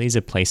all. These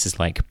are places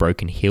like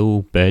Broken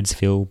Hill,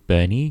 Birdsville,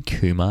 Burnie,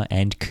 Cooma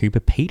and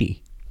Coober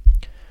Pedy.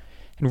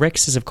 And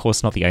Rex is of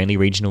course not the only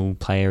regional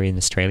player in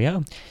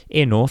Australia.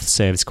 Air North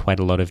serves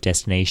quite a lot of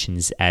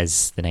destinations,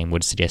 as the name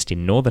would suggest,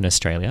 in Northern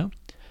Australia.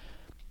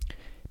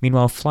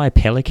 Meanwhile, Fly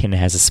Pelican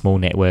has a small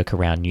network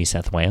around New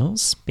South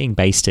Wales. Being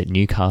based at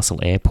Newcastle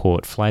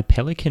Airport, Fly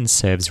Pelican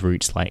serves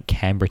routes like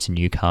Canberra to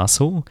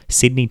Newcastle,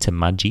 Sydney to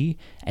Mudgee,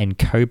 and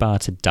Cobar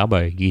to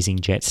Dubbo using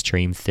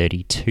Jetstream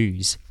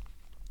 32s.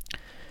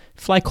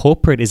 Fly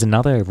Corporate is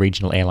another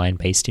regional airline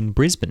based in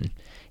Brisbane.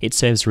 It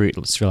serves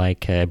routes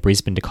like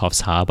Brisbane to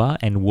Coffs Harbour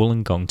and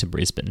Wollongong to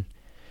Brisbane.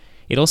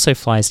 It also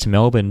flies to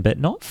Melbourne, but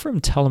not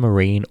from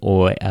Tullamarine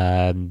or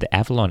the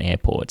Avalon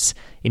airports.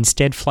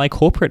 Instead, Fly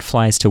Corporate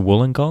flies to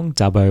Wollongong,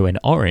 Dubbo and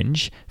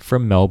Orange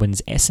from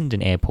Melbourne's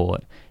Essendon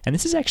Airport. And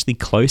this is actually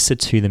closer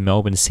to the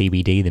Melbourne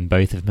CBD than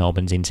both of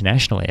Melbourne's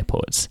international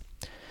airports.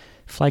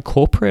 Fly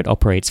Corporate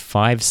operates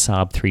 5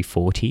 Saab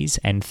 340s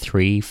and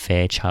 3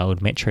 Fairchild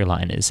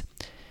Metroliners.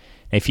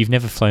 If you've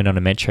never flown on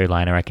a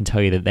Metroliner, I can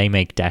tell you that they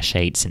make Dash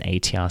 8s and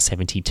ATR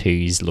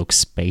 72s look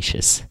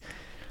spacious.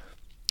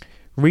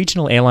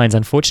 Regional airlines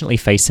unfortunately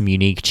face some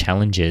unique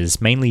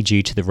challenges, mainly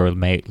due to the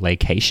remote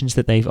locations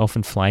that they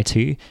often fly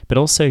to, but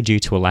also due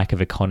to a lack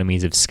of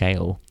economies of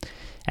scale.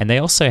 And they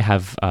also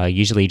have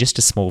usually just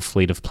a small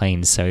fleet of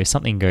planes, so if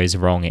something goes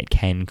wrong, it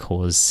can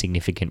cause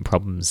significant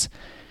problems.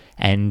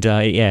 And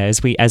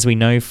as we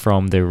know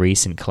from the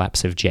recent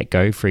collapse of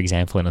JetGo, for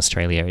example, in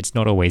Australia, it's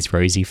not always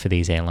rosy for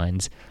these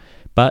airlines.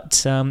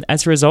 But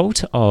as a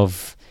result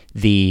of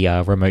the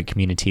remote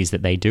communities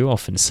that they do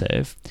often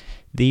serve,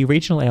 the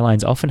regional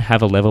airlines often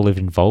have a level of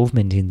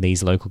involvement in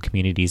these local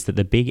communities that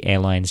the big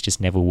airlines just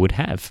never would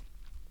have.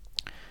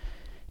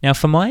 Now,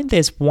 for mine,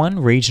 there's one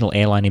regional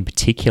airline in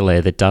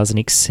particular that does an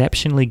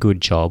exceptionally good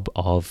job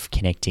of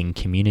connecting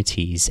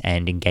communities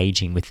and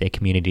engaging with their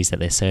communities that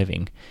they're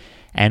serving.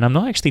 And I'm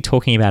not actually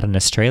talking about an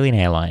Australian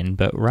airline,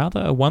 but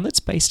rather one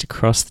that's based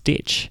across the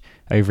ditch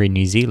over in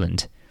New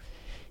Zealand.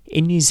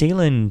 In New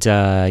Zealand,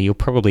 you'll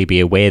probably be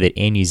aware that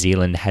Air New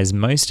Zealand has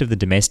most of the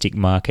domestic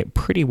market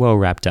pretty well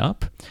wrapped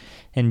up,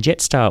 and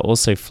Jetstar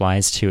also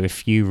flies to a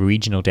few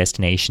regional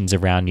destinations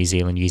around New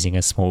Zealand using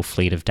a small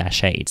fleet of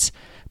Dash 8s.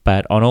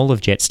 But on all of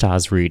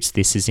Jetstar's routes,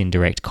 this is in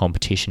direct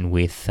competition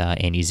with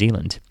Air New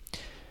Zealand.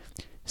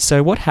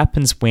 So what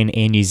happens when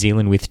Air New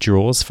Zealand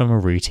withdraws from a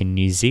route in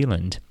New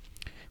Zealand?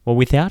 Well,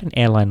 without an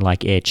airline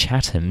like Air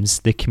Chatham's,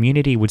 the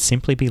community would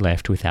simply be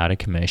left without a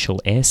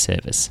commercial air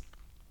service.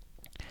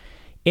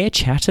 Air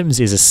Chatham's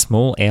is a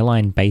small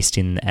airline based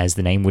in, as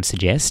the name would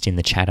suggest, in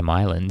the Chatham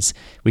Islands,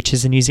 which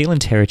is a New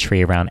Zealand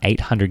territory around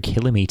 800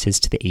 kilometres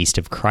to the east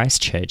of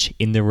Christchurch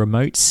in the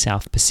remote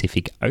South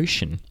Pacific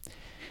Ocean.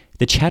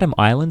 The Chatham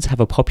Islands have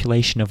a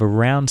population of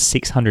around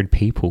 600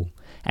 people,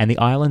 and the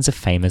islands are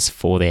famous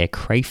for their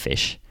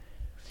crayfish.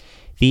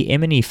 The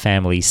Emeny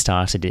family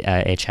started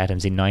Air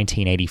Chatham's in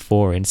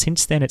 1984, and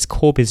since then its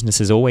core business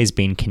has always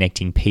been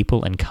connecting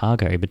people and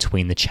cargo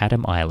between the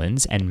Chatham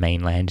Islands and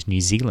mainland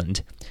New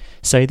Zealand.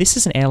 So this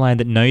is an airline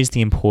that knows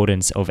the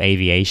importance of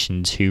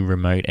aviation to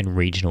remote and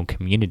regional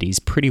communities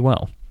pretty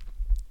well.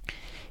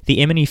 The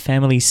Emeny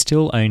family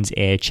still owns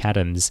Air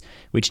Chatham's,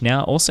 which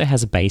now also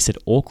has a base at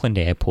Auckland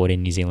Airport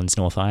in New Zealand's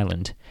North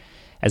Island.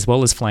 As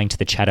well as flying to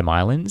the Chatham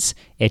Islands,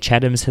 Air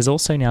Chatham's has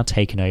also now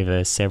taken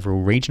over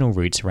several regional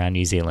routes around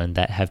New Zealand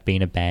that have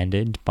been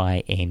abandoned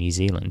by Air New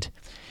Zealand.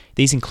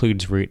 These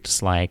include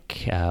routes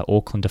like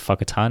Auckland to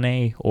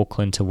Whakatane,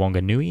 Auckland to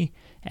Wanganui,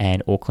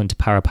 and Auckland to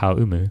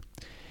Parapauumu.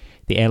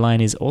 The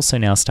airline is also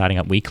now starting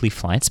up weekly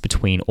flights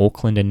between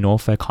Auckland and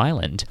Norfolk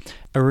Island,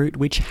 a route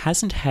which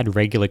hasn't had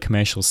regular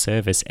commercial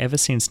service ever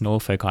since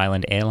Norfolk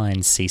Island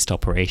Airlines ceased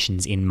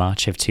operations in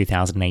March of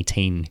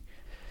 2018.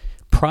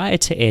 Prior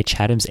to Air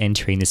Chatham's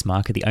entering this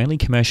market, the only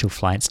commercial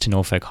flights to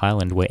Norfolk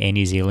Island were Air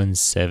New Zealand's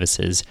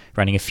services,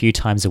 running a few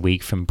times a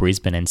week from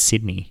Brisbane and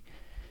Sydney.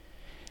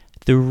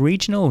 The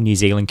regional New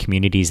Zealand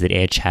communities that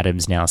Air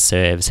Chatham's now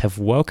serves have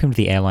welcomed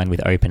the airline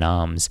with open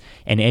arms,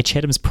 and Air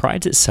Chatham's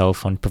prides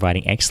itself on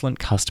providing excellent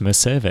customer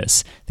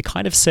service, the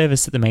kind of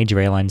service that the major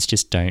airlines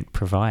just don't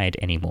provide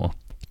anymore.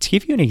 To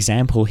give you an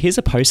example, here's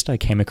a post I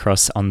came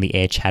across on the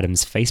Air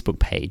Chatham's Facebook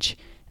page,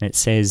 and it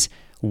says,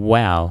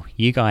 "Wow,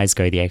 you guys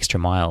go the extra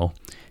mile.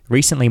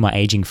 Recently, my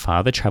aging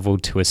father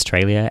travelled to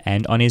Australia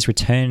and on his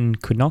return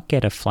could not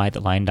get a flight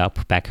that lined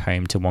up back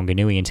home to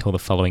Wanganui until the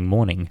following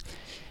morning.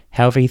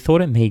 However, he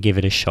thought it may give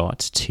it a shot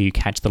to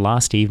catch the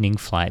last evening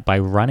flight by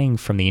running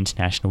from the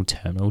international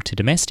terminal to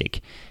domestic.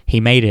 He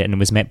made it and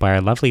was met by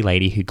a lovely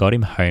lady who got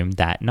him home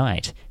that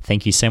night.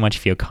 Thank you so much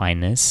for your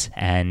kindness,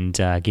 and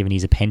given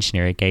he's a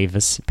pensioner, it gave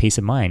us peace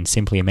of mind.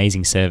 Simply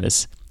amazing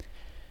service.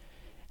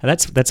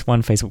 That's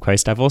one Facebook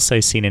post. I've also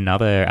seen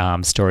another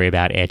story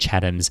about Air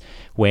Chathams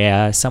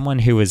where someone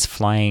who was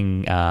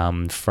flying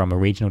from a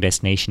regional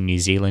destination, New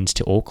Zealand,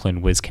 to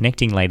Auckland was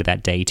connecting later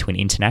that day to an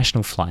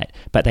international flight,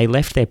 but they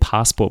left their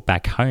passport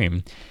back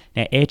home.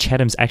 Now, Air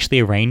Chathams actually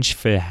arranged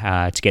for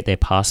to get their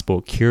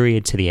passport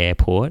couriered to the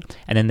airport,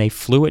 and then they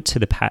flew it to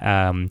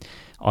the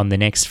on the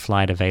next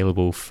flight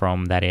available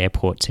from that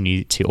airport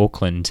to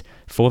Auckland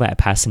for that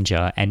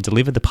passenger, and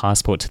delivered the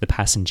passport to the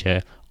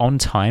passenger on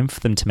time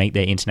for them to make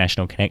their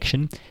international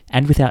connection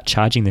and without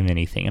charging them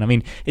anything. And I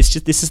mean, this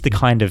is the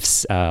kind of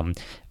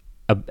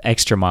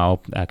extra mile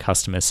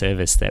customer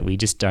service that we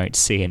just don't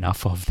see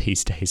enough of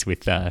these days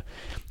with the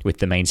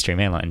mainstream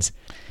airlines.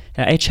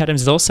 Now, Air Chathams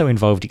is also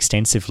involved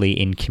extensively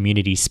in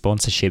community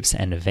sponsorships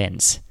and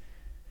events.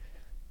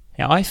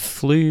 Now, I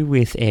flew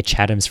with Air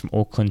Chathams from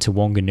Auckland to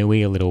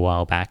Wanganui a little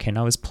while back, and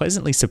I was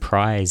pleasantly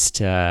surprised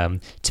to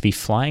be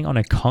flying on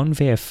a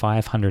Convair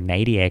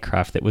 580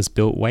 aircraft that was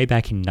built way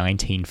back in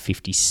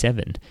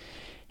 1957.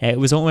 It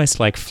was almost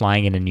like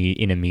flying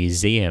in a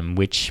museum,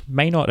 which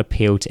may not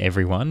appeal to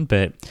everyone,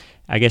 but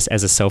I guess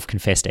as a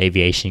self-confessed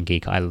aviation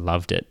geek, I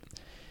loved it.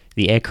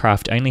 The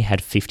aircraft only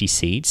had 50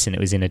 seats, and it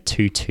was in a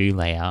 2-2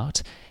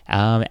 layout.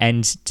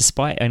 And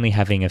despite only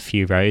having a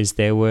few rows,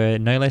 there were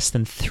no less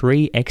than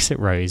 3 exit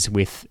rows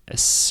with a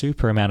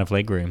super amount of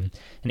legroom.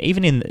 And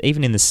even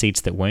in the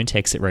seats that weren't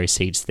exit row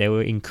seats, they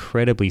were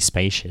incredibly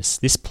spacious.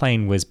 This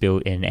plane was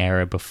built in an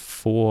era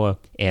before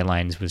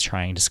airlines was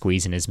trying to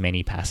squeeze in as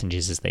many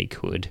passengers as they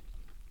could.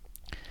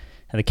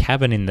 Now, the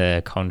cabin in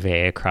the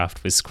Convair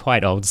aircraft was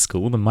quite old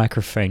school. The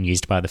microphone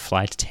used by the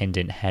flight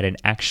attendant had an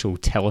actual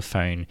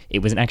telephone. It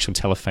was an actual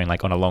telephone,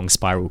 like on a long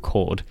spiral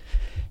cord.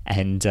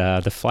 And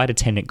the flight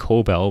attendant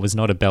call bell was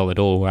not a bell at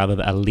all,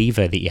 rather a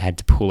lever that you had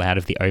to pull out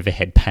of the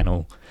overhead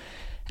panel.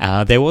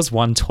 There was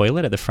one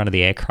toilet at the front of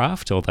the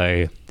aircraft,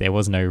 although there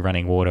was no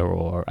running water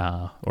or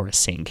a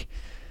sink.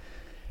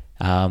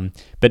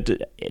 But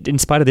in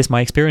spite of this,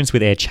 my experience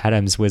with Air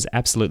Chathams was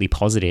absolutely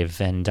positive,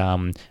 and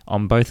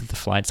on both of the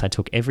flights I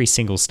took, every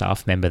single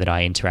staff member that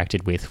I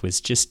interacted with was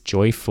just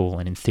joyful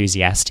and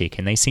enthusiastic,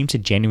 and they seemed to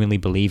genuinely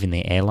believe in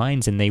their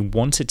airlines, and they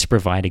wanted to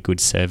provide a good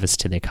service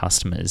to their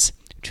customers,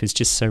 which was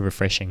just so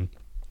refreshing.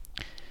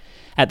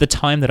 At the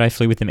time that I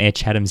flew with them, Air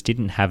Chathams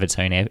didn't have its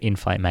own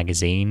in-flight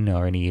magazine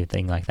or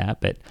anything like that,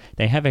 but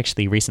they have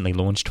actually recently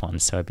launched one,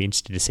 so I'd be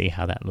interested to see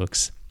how that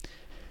looks.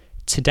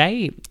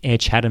 Today, Air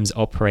Chathams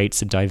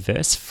operates a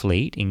diverse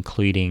fleet,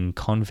 including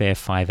Convair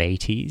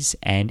 580s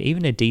and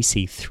even a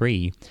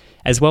DC-3,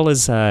 as well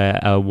as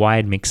a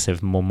wide mix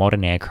of more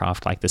modern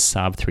aircraft like the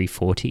Saab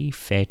 340,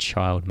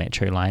 Fairchild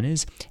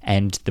Metroliners,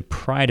 and the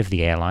pride of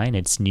the airline,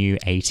 its new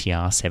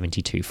ATR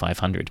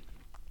 72-500.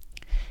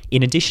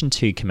 In addition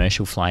to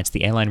commercial flights,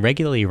 the airline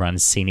regularly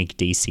runs scenic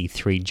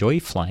DC-3 Joy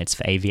flights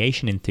for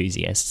aviation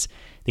enthusiasts.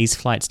 These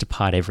flights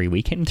depart every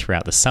weekend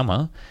throughout the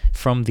summer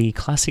from the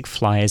Classic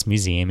Flyers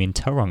Museum in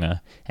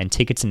Tauranga, and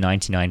tickets are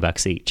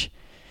 $99 each.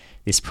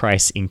 This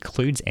price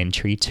includes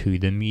entry to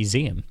the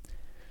museum.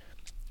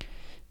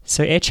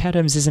 So Air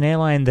Chathams is an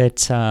airline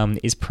that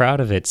is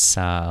proud of its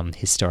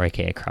historic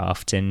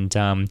aircraft, and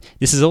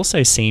this is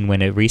also seen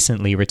when it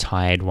recently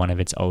retired one of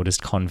its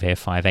oldest Convair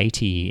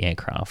 580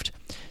 aircraft.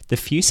 The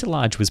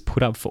fuselage was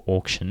put up for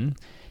auction,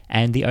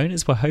 and the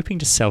owners were hoping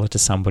to sell it to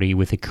somebody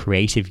with a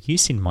creative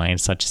use in mind,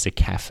 such as a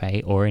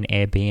cafe or an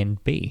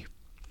Airbnb.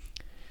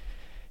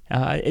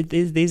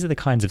 These are the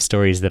kinds of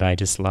stories that I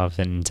just love,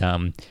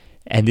 and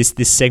this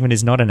segment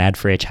is not an ad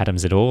for Air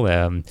Chathams at all.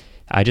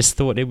 I just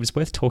thought it was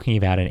worth talking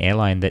about an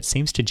airline that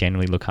seems to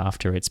generally look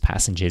after its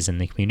passengers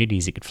and the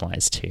communities it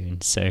flies to,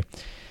 and so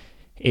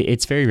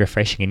it's very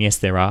refreshing. And yes,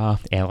 there are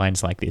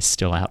airlines like this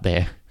still out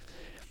there.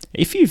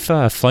 If you've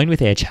flown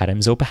with Air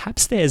Chathams, or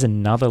perhaps there's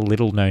another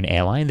little-known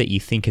airline that you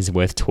think is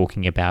worth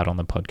talking about on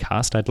the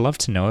podcast, I'd love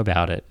to know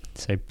about it.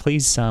 So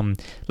please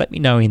let me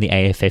know in the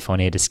AFF On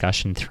Air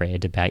discussion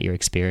thread about your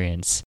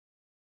experience.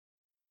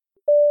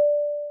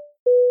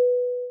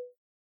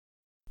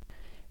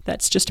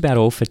 That's just about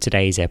all for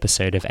today's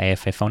episode of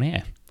AFF On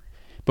Air.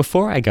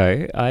 Before I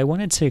go, I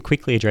wanted to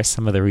quickly address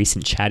some of the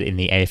recent chat in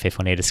the AFF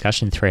On Air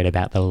discussion thread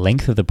about the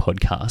length of the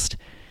podcast.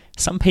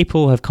 Some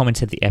people have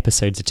commented the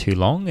episodes are too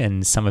long,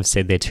 and some have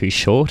said they're too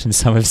short, and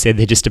some have said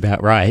they're just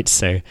about right,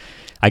 so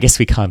I guess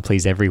we can't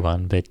please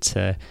everyone, but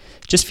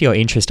just for your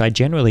interest, I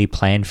generally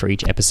plan for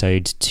each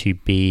episode to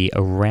be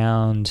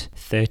around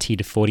 30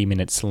 to 40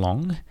 minutes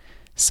long.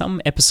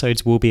 Some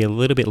episodes will be a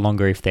little bit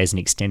longer if there's an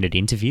extended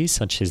interview,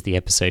 such as the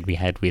episode we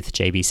had with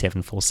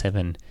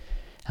JB747.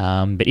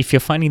 But if you're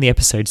finding the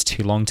episodes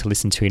too long to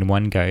listen to in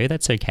one go,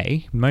 that's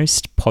okay.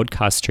 Most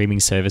podcast streaming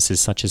services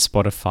such as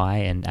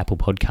Spotify and Apple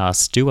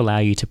Podcasts do allow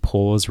you to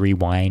pause,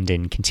 rewind,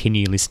 and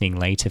continue listening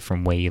later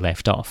from where you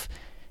left off.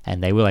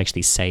 And they will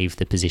actually save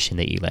the position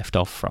that you left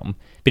off from.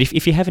 But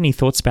if you have any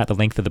thoughts about the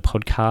length of the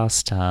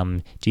podcast,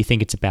 do you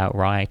think it's about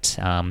right?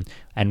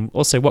 And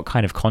also what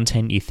kind of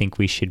content you think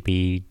we should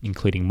be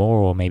including more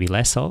or maybe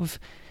less of,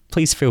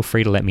 please feel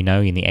free to let me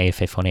know in the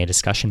AFF On Air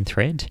discussion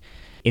thread.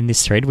 In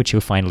this thread, which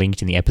you'll find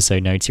linked in the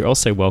episode notes, you're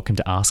also welcome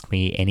to ask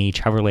me any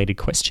travel-related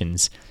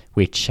questions,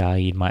 which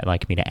you might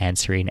like me to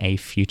answer in a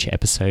future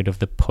episode of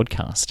the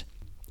podcast.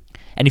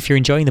 And if you're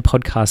enjoying the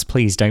podcast,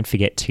 please don't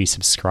forget to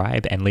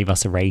subscribe and leave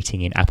us a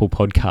rating in Apple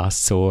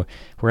Podcasts or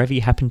wherever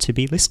you happen to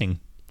be listening.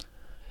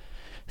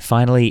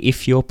 Finally,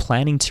 if you're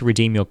planning to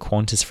redeem your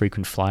Qantas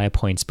frequent flyer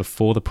points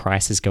before the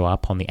prices go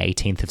up on the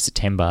 18th of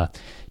September,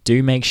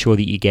 do make sure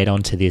that you get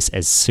onto this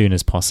as soon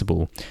as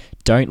possible.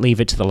 Don't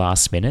leave it to the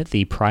last minute.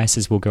 The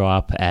prices will go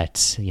up at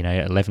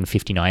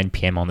 11:59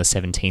 p.m. on the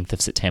 17th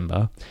of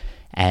September.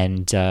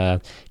 And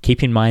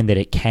keep in mind that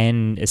it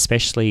can,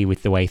 especially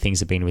with the way things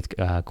have been with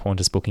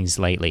Qantas bookings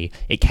lately,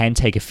 it can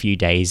take a few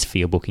days for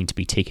your booking to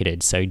be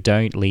ticketed. So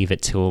don't leave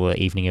it till the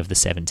evening of the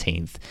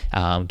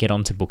 17th. Get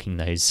on to booking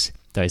those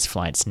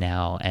flights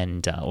now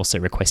and also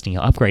requesting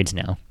your upgrades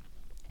now.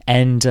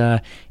 And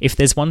if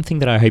there's one thing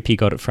that I hope you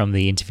got from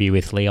the interview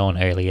with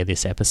Leon earlier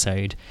this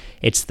episode,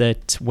 it's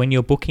that when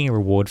you're booking a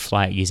reward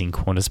flight using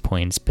Qantas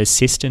points,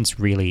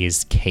 persistence really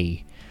is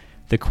key.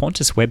 The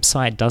Qantas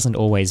website doesn't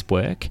always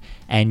work,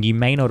 and you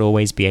may not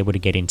always be able to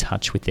get in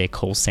touch with their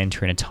call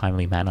centre in a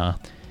timely manner.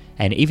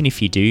 And even if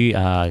you do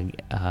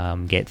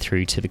get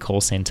through to the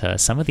call centre,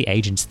 some of the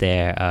agents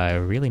there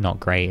are really not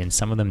great, and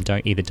some of them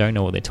don't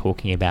know what they're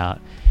talking about,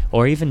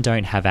 or even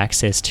don't have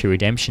access to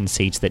redemption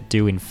seats that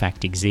do in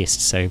fact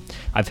exist. So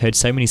I've heard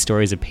so many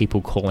stories of people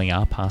calling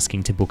up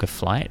asking to book a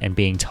flight and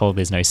being told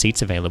there's no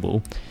seats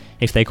available.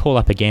 If they call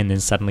up again, then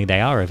suddenly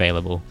they are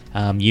available.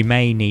 You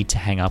may need to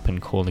hang up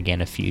and call again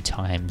a few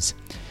times.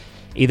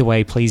 Either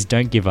way, please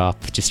don't give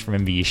up. Just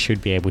remember you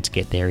should be able to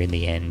get there in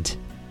the end.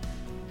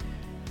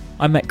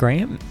 I'm Matt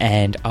Graham,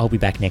 and I'll be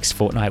back next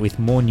fortnight with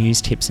more news,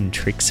 tips and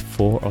tricks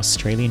for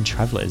Australian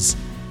travellers.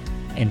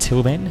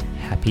 Until then,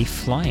 happy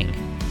flying.